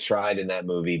that guy tried in that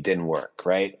movie didn't work,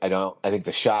 right? I think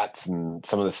the shots and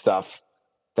some of the stuff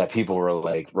that people were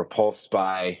like repulsed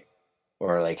by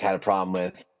or like had a problem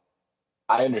with,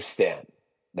 I understand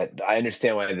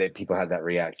why people had that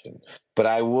reaction. But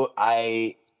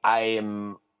I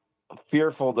am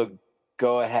fearful to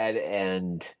go ahead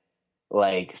and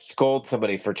like scold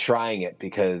somebody for trying it,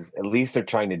 because at least they're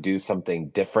trying to do something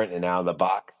different and out of the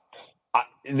box.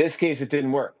 In this case, it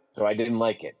didn't work, so I didn't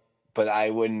like it. But I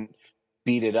wouldn't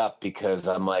beat it up, because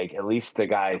I'm like, at least the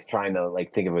guy's trying to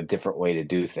like think of a different way to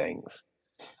do things.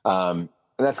 And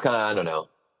that's kind of, I don't know.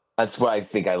 That's why I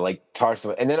think I like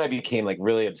Tarso. And then I became like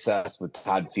really obsessed with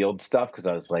Todd Field stuff, because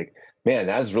I was like, man,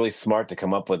 that was really smart to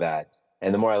come up with that.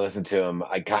 And the more I listened to him,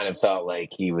 I kind of felt like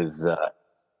he's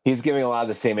giving a lot of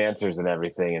the same answers and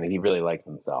everything, and he really likes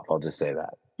himself. I'll just say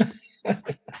that.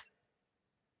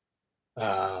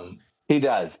 He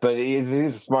does, but he's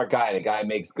a smart guy, and a guy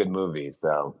makes good movies.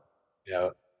 So yeah,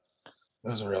 it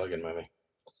was a really good movie.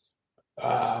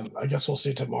 I guess we'll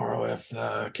see tomorrow if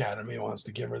the Academy wants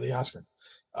to give her the Oscar.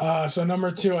 So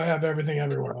number 2, I have Everything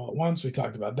Everywhere All at Once. We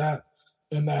talked about that.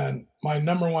 And then my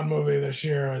number 1 movie this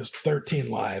year is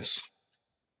 13 Lives.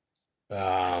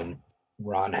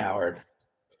 Ron Howard.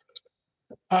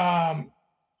 I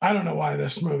don't know why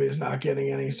this movie is not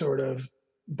getting any sort of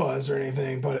buzz or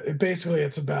anything, but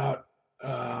it's about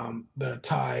the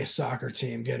Thai soccer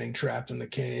team getting trapped in the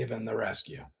cave and the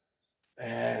rescue.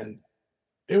 And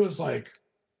it was like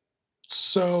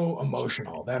so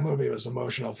emotional. That movie was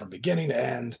emotional from beginning to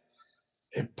end.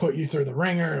 It put you through the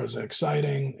ringer. It was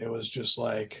exciting. It was just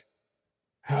like,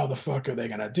 how the fuck are they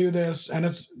going to do this? And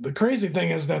the crazy thing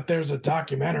is that there's a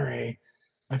documentary,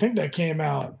 I think that came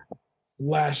out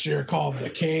last year, called The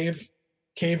Cave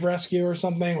Rescue or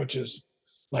something, which is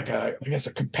like I guess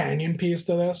a companion piece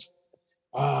to this.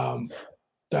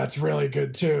 That's really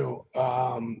good too,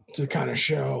 to kind of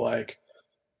show like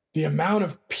the amount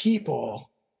of people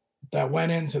that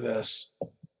went into this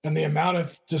and the amount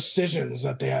of decisions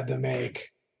that they had to make.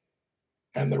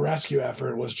 And the rescue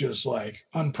effort was just like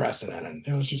unprecedented.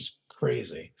 It was just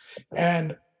crazy.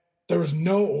 And there was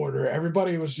no order.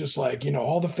 Everybody was just like,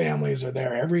 all the families are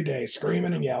there every day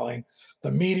screaming and yelling.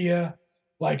 The media,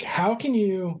 like, how can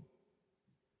you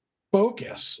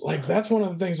focus? Like, that's one of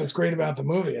the things that's great about the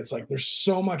movie. It's like there's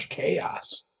so much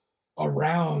chaos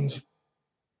around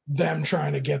them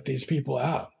trying to get these people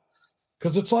out.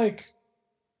 Because it's like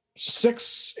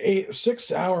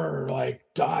 6 hour like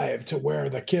dive to where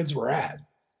the kids were at.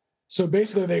 So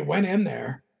basically they went in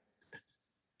there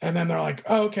and then they're like,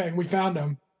 oh, okay, we found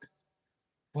them.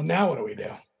 Well, now what do we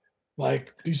do?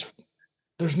 Like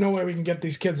there's no way we can get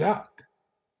these kids out.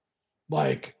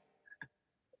 Like,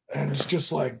 and it's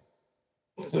just like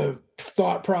the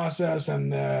thought process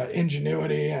and the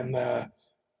ingenuity and the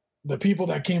people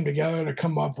that came together to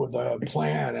come up with a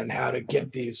plan and how to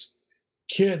get these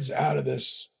kids out of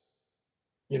this.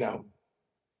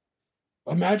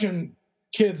 Imagine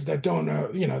kids that don't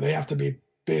know, they have to be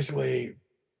basically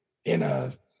in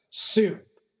a suit.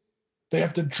 They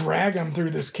have to drag them through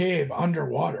this cave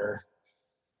underwater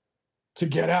to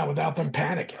get out without them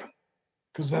panicking.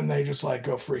 Because then they just like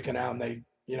go freaking out and they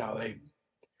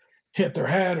hit their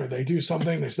head or they do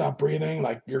something, they stop breathing,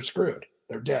 like you're screwed.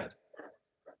 They're dead.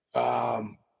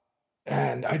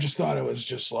 And I just thought it was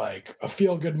just like a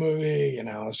feel-good movie.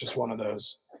 It's just one of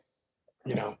those,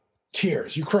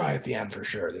 tears. You cry at the end for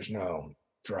sure. There's no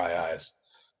dry eyes.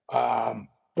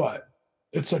 But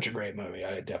it's such a great movie.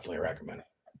 I definitely recommend it.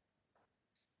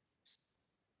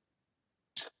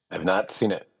 I've not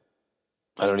seen it.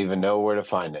 I don't even know where to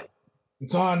find it.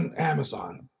 It's on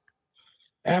Amazon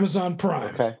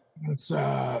Prime. Okay. It's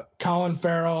Colin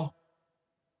Farrell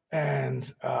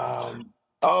And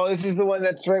Oh, this is the one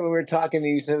that's right. When we were talking,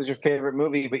 you said it was your favorite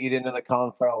movie, but you didn't know that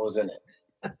Colin Farrell was in it.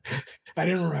 I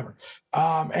didn't remember.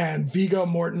 And Viggo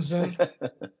Mortensen.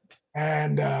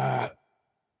 And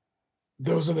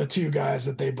those are the two guys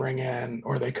that they bring in,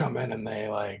 or they come in and they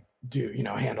like do,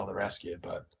 handle the rescue.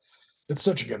 But it's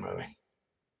such a good movie.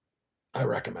 I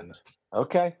recommend it.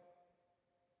 Okay.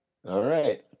 All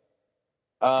right.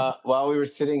 While we were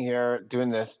sitting here doing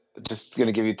this, just going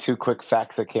to give you two quick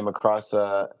facts that came across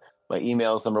my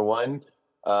emails. Number one,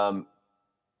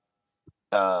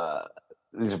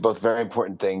 these are both very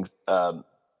important things. Let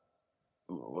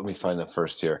me find them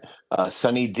first here.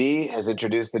 Sunny D has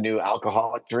introduced a new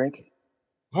alcoholic drink.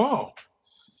 Oh,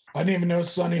 I didn't even know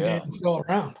Sunny D was still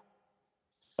around.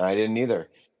 I didn't either.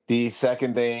 The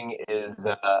second thing is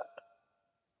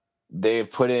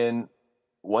they've put in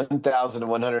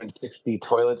 1,160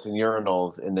 toilets and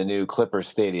urinals in the new Clippers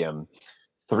Stadium,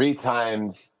 3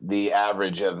 times the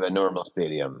average of a normal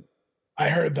stadium. I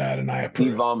heard that, and I approve.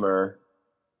 Steve Ballmer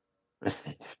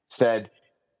said,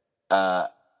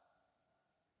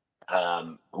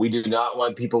 we do not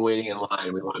want people waiting in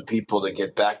line. We want people to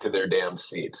get back to their damn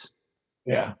seats.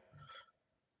 Yeah.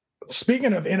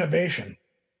 Speaking of innovation,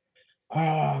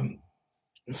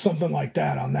 something like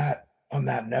that on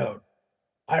that note,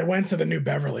 I went to the New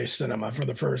Beverly Cinema for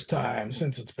the first time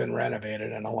since it's been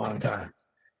renovated in a long time.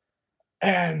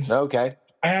 And okay,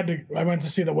 I went to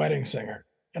see The Wedding Singer,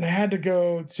 and I had to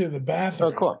go to the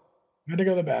bathroom. Oh, cool. I had to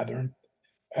go to the bathroom.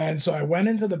 And so I went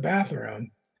into the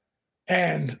bathroom,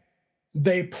 and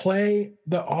they play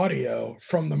the audio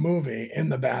from the movie in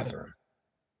the bathroom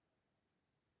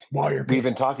while you're. We've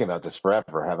been talking about this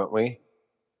forever, haven't we?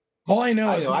 All I know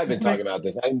is I've been talking about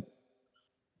this.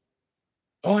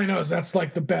 All I know is that's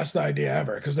like the best idea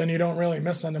ever, because then you don't really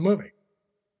miss on the movie.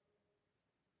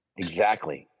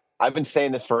 Exactly. I've been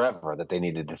saying this forever that they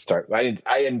needed to start. I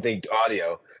didn't think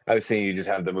audio. I was saying you just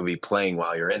have the movie playing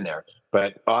while you're in there,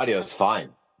 but audio is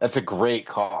fine. That's a great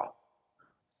call.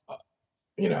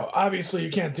 Obviously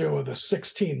you can't do it with a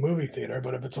 16 movie theater,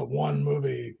 but if it's a 1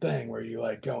 movie thing where you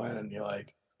like go in and you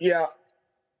like, yeah,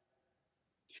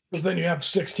 because then you have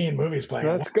 16 movies playing.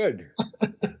 That's good.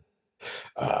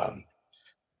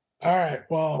 All right.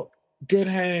 Well, good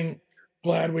hang.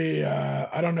 Glad we,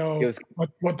 I don't know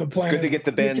what the plan is. It's good to get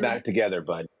the band back together,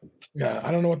 bud. Yeah.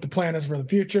 I don't know what the plan is for the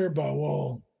future, but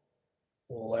we'll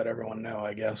let everyone know,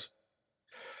 I guess.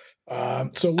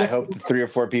 So I hope the 3 or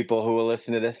 4 people who will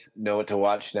listen to this know what to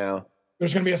watch now.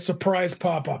 There's going to be a surprise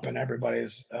pop-up in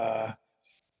everybody's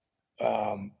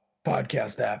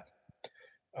podcast app.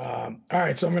 All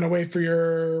right. So I'm going to wait for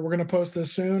we're going to post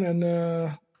this soon, and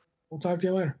we'll talk to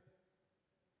you later.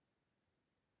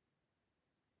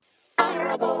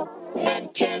 Honorable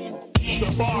mention.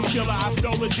 The bar killer, I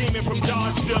stole a demon from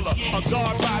Dodge Villa. A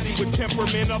guard body with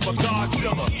temperament of a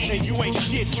Godzilla. And you ain't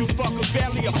shit, you fuck a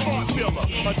belly, a fart filler.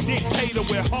 A dictator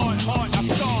with hard heart, I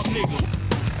starve niggas.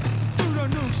 Do the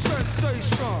new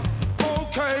sensation.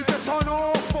 Okay, get on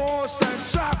all fours, then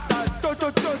slap that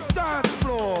dance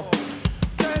floor.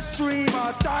 Then scream,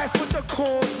 I die for the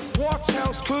cause. What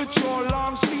else could your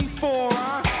lungs be for,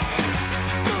 huh?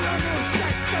 Do the new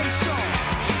sensation.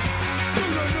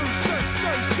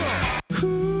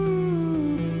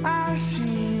 Ooh, I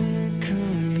seen it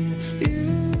coming.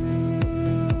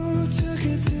 You took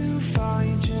it too far.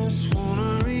 You just want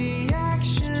a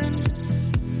reaction.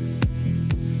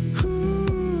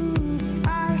 Ooh,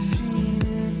 I seen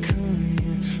it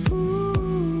coming.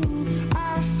 Ooh,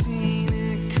 I seen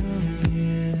it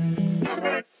coming.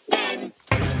 Yeah.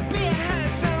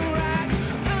 Behind some rocks,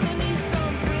 underneath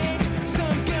some bridge,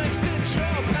 some gangster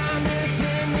truck behind us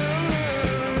in the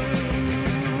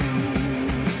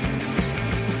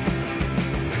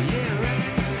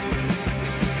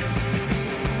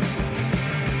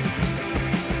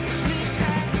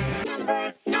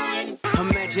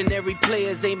Imaginary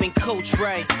players aiming coach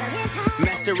right.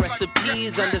 Master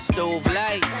recipes under stove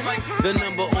lights. The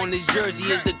number on his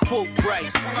jersey is the quote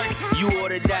price. You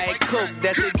order Diet Coke,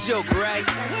 that's a joke, right?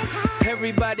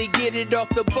 Everybody get it off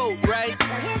the boat, right?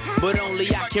 But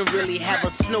only I can really have a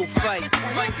snow fight.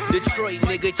 Detroit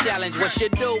nigga challenge, what's your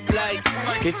dope like?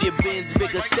 If your bin's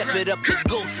bigger, step it up to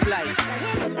ghost life.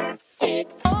 Oh,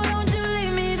 don't you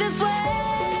leave me this way.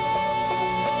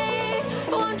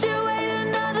 Won't you wait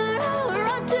another hour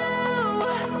or two?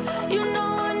 You know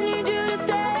I need you to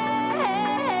stay.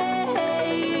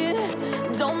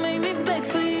 Don't make me beg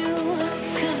for you,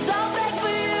 'cause I'll beg for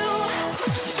you.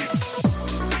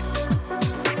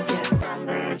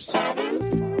 Number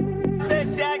 7. Said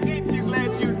Jacket, you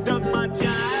glad you dug my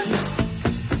jive?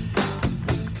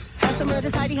 Have some of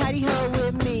this hidey ho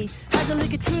with me. Has a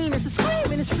nicotine, it's a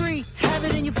scream and it's free. have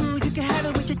it in your food, you can have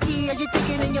it with your tea. As you're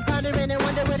thinking and you're pondering and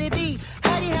wonder what it be.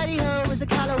 Howdy ho is a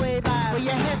Callaway vibe. Where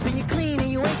you're hip and you're clean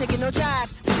and you ain't taking no drive.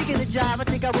 Speaking of jive, I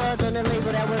think I was on the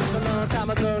label that was a long time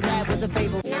ago. That was a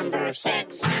fable. Number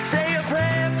 6. Say a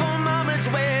prayer for mama's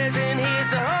ways, and here's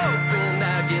the hoping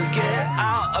that you get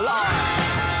out alive.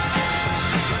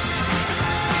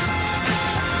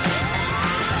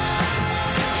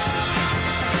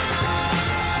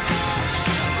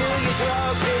 Do your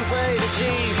drugs and pray to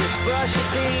Jesus. Brush your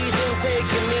teeth and take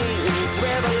your meetings.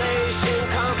 Revelation,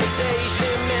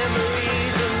 conversation,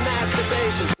 memories, and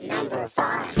masturbation. Number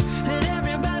 5. Did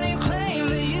everybody claim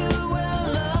that you will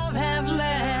love have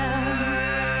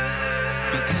left?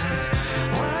 Because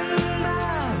one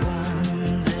by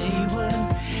one they would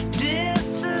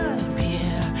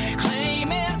disappear,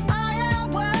 claiming all your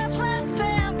words were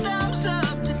symptoms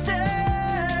of deceit.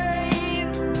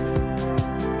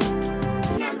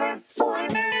 Number 4.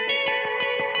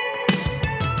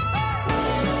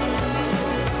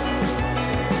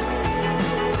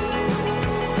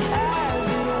 As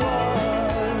it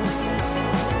was,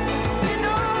 you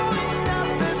know it's not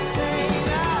the same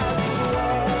as it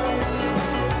was.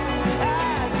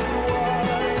 As it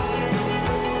was,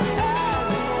 as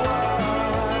it was.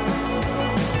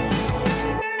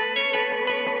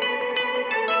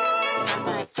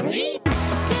 Number 3.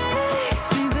 Takes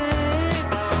me back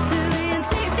to being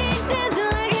 16, dancing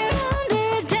like you're under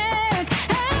attack.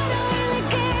 I don't really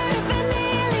care if it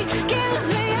nearly kills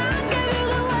me. I'll give you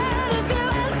the world if you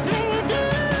ask me to.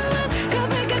 Go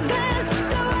pick a glass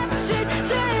to watch it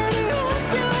shine. You won't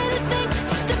do anything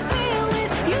just to be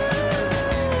with you,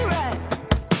 right?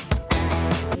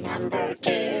 Number 2.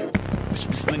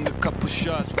 Sling a couple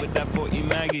shots with that 40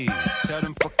 Maggie. Tell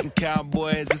them fucking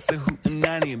cowboys it's a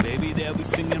hootenanny. Baby, they'll be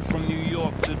singing from New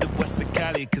York to the west of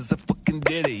Cali. Cause I fucking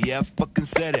did it, yeah, I fucking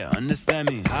said it. Understand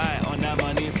me? High on that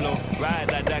money flow. Ride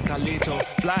like that Carlito.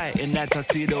 Fly in that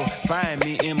tuxedo. Find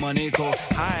me in Monaco.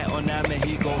 High on that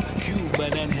Mexico.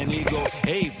 Cuban and Henigo.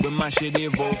 Hey, with my shit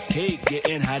evolve. Cake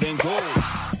getting hot and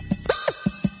cold.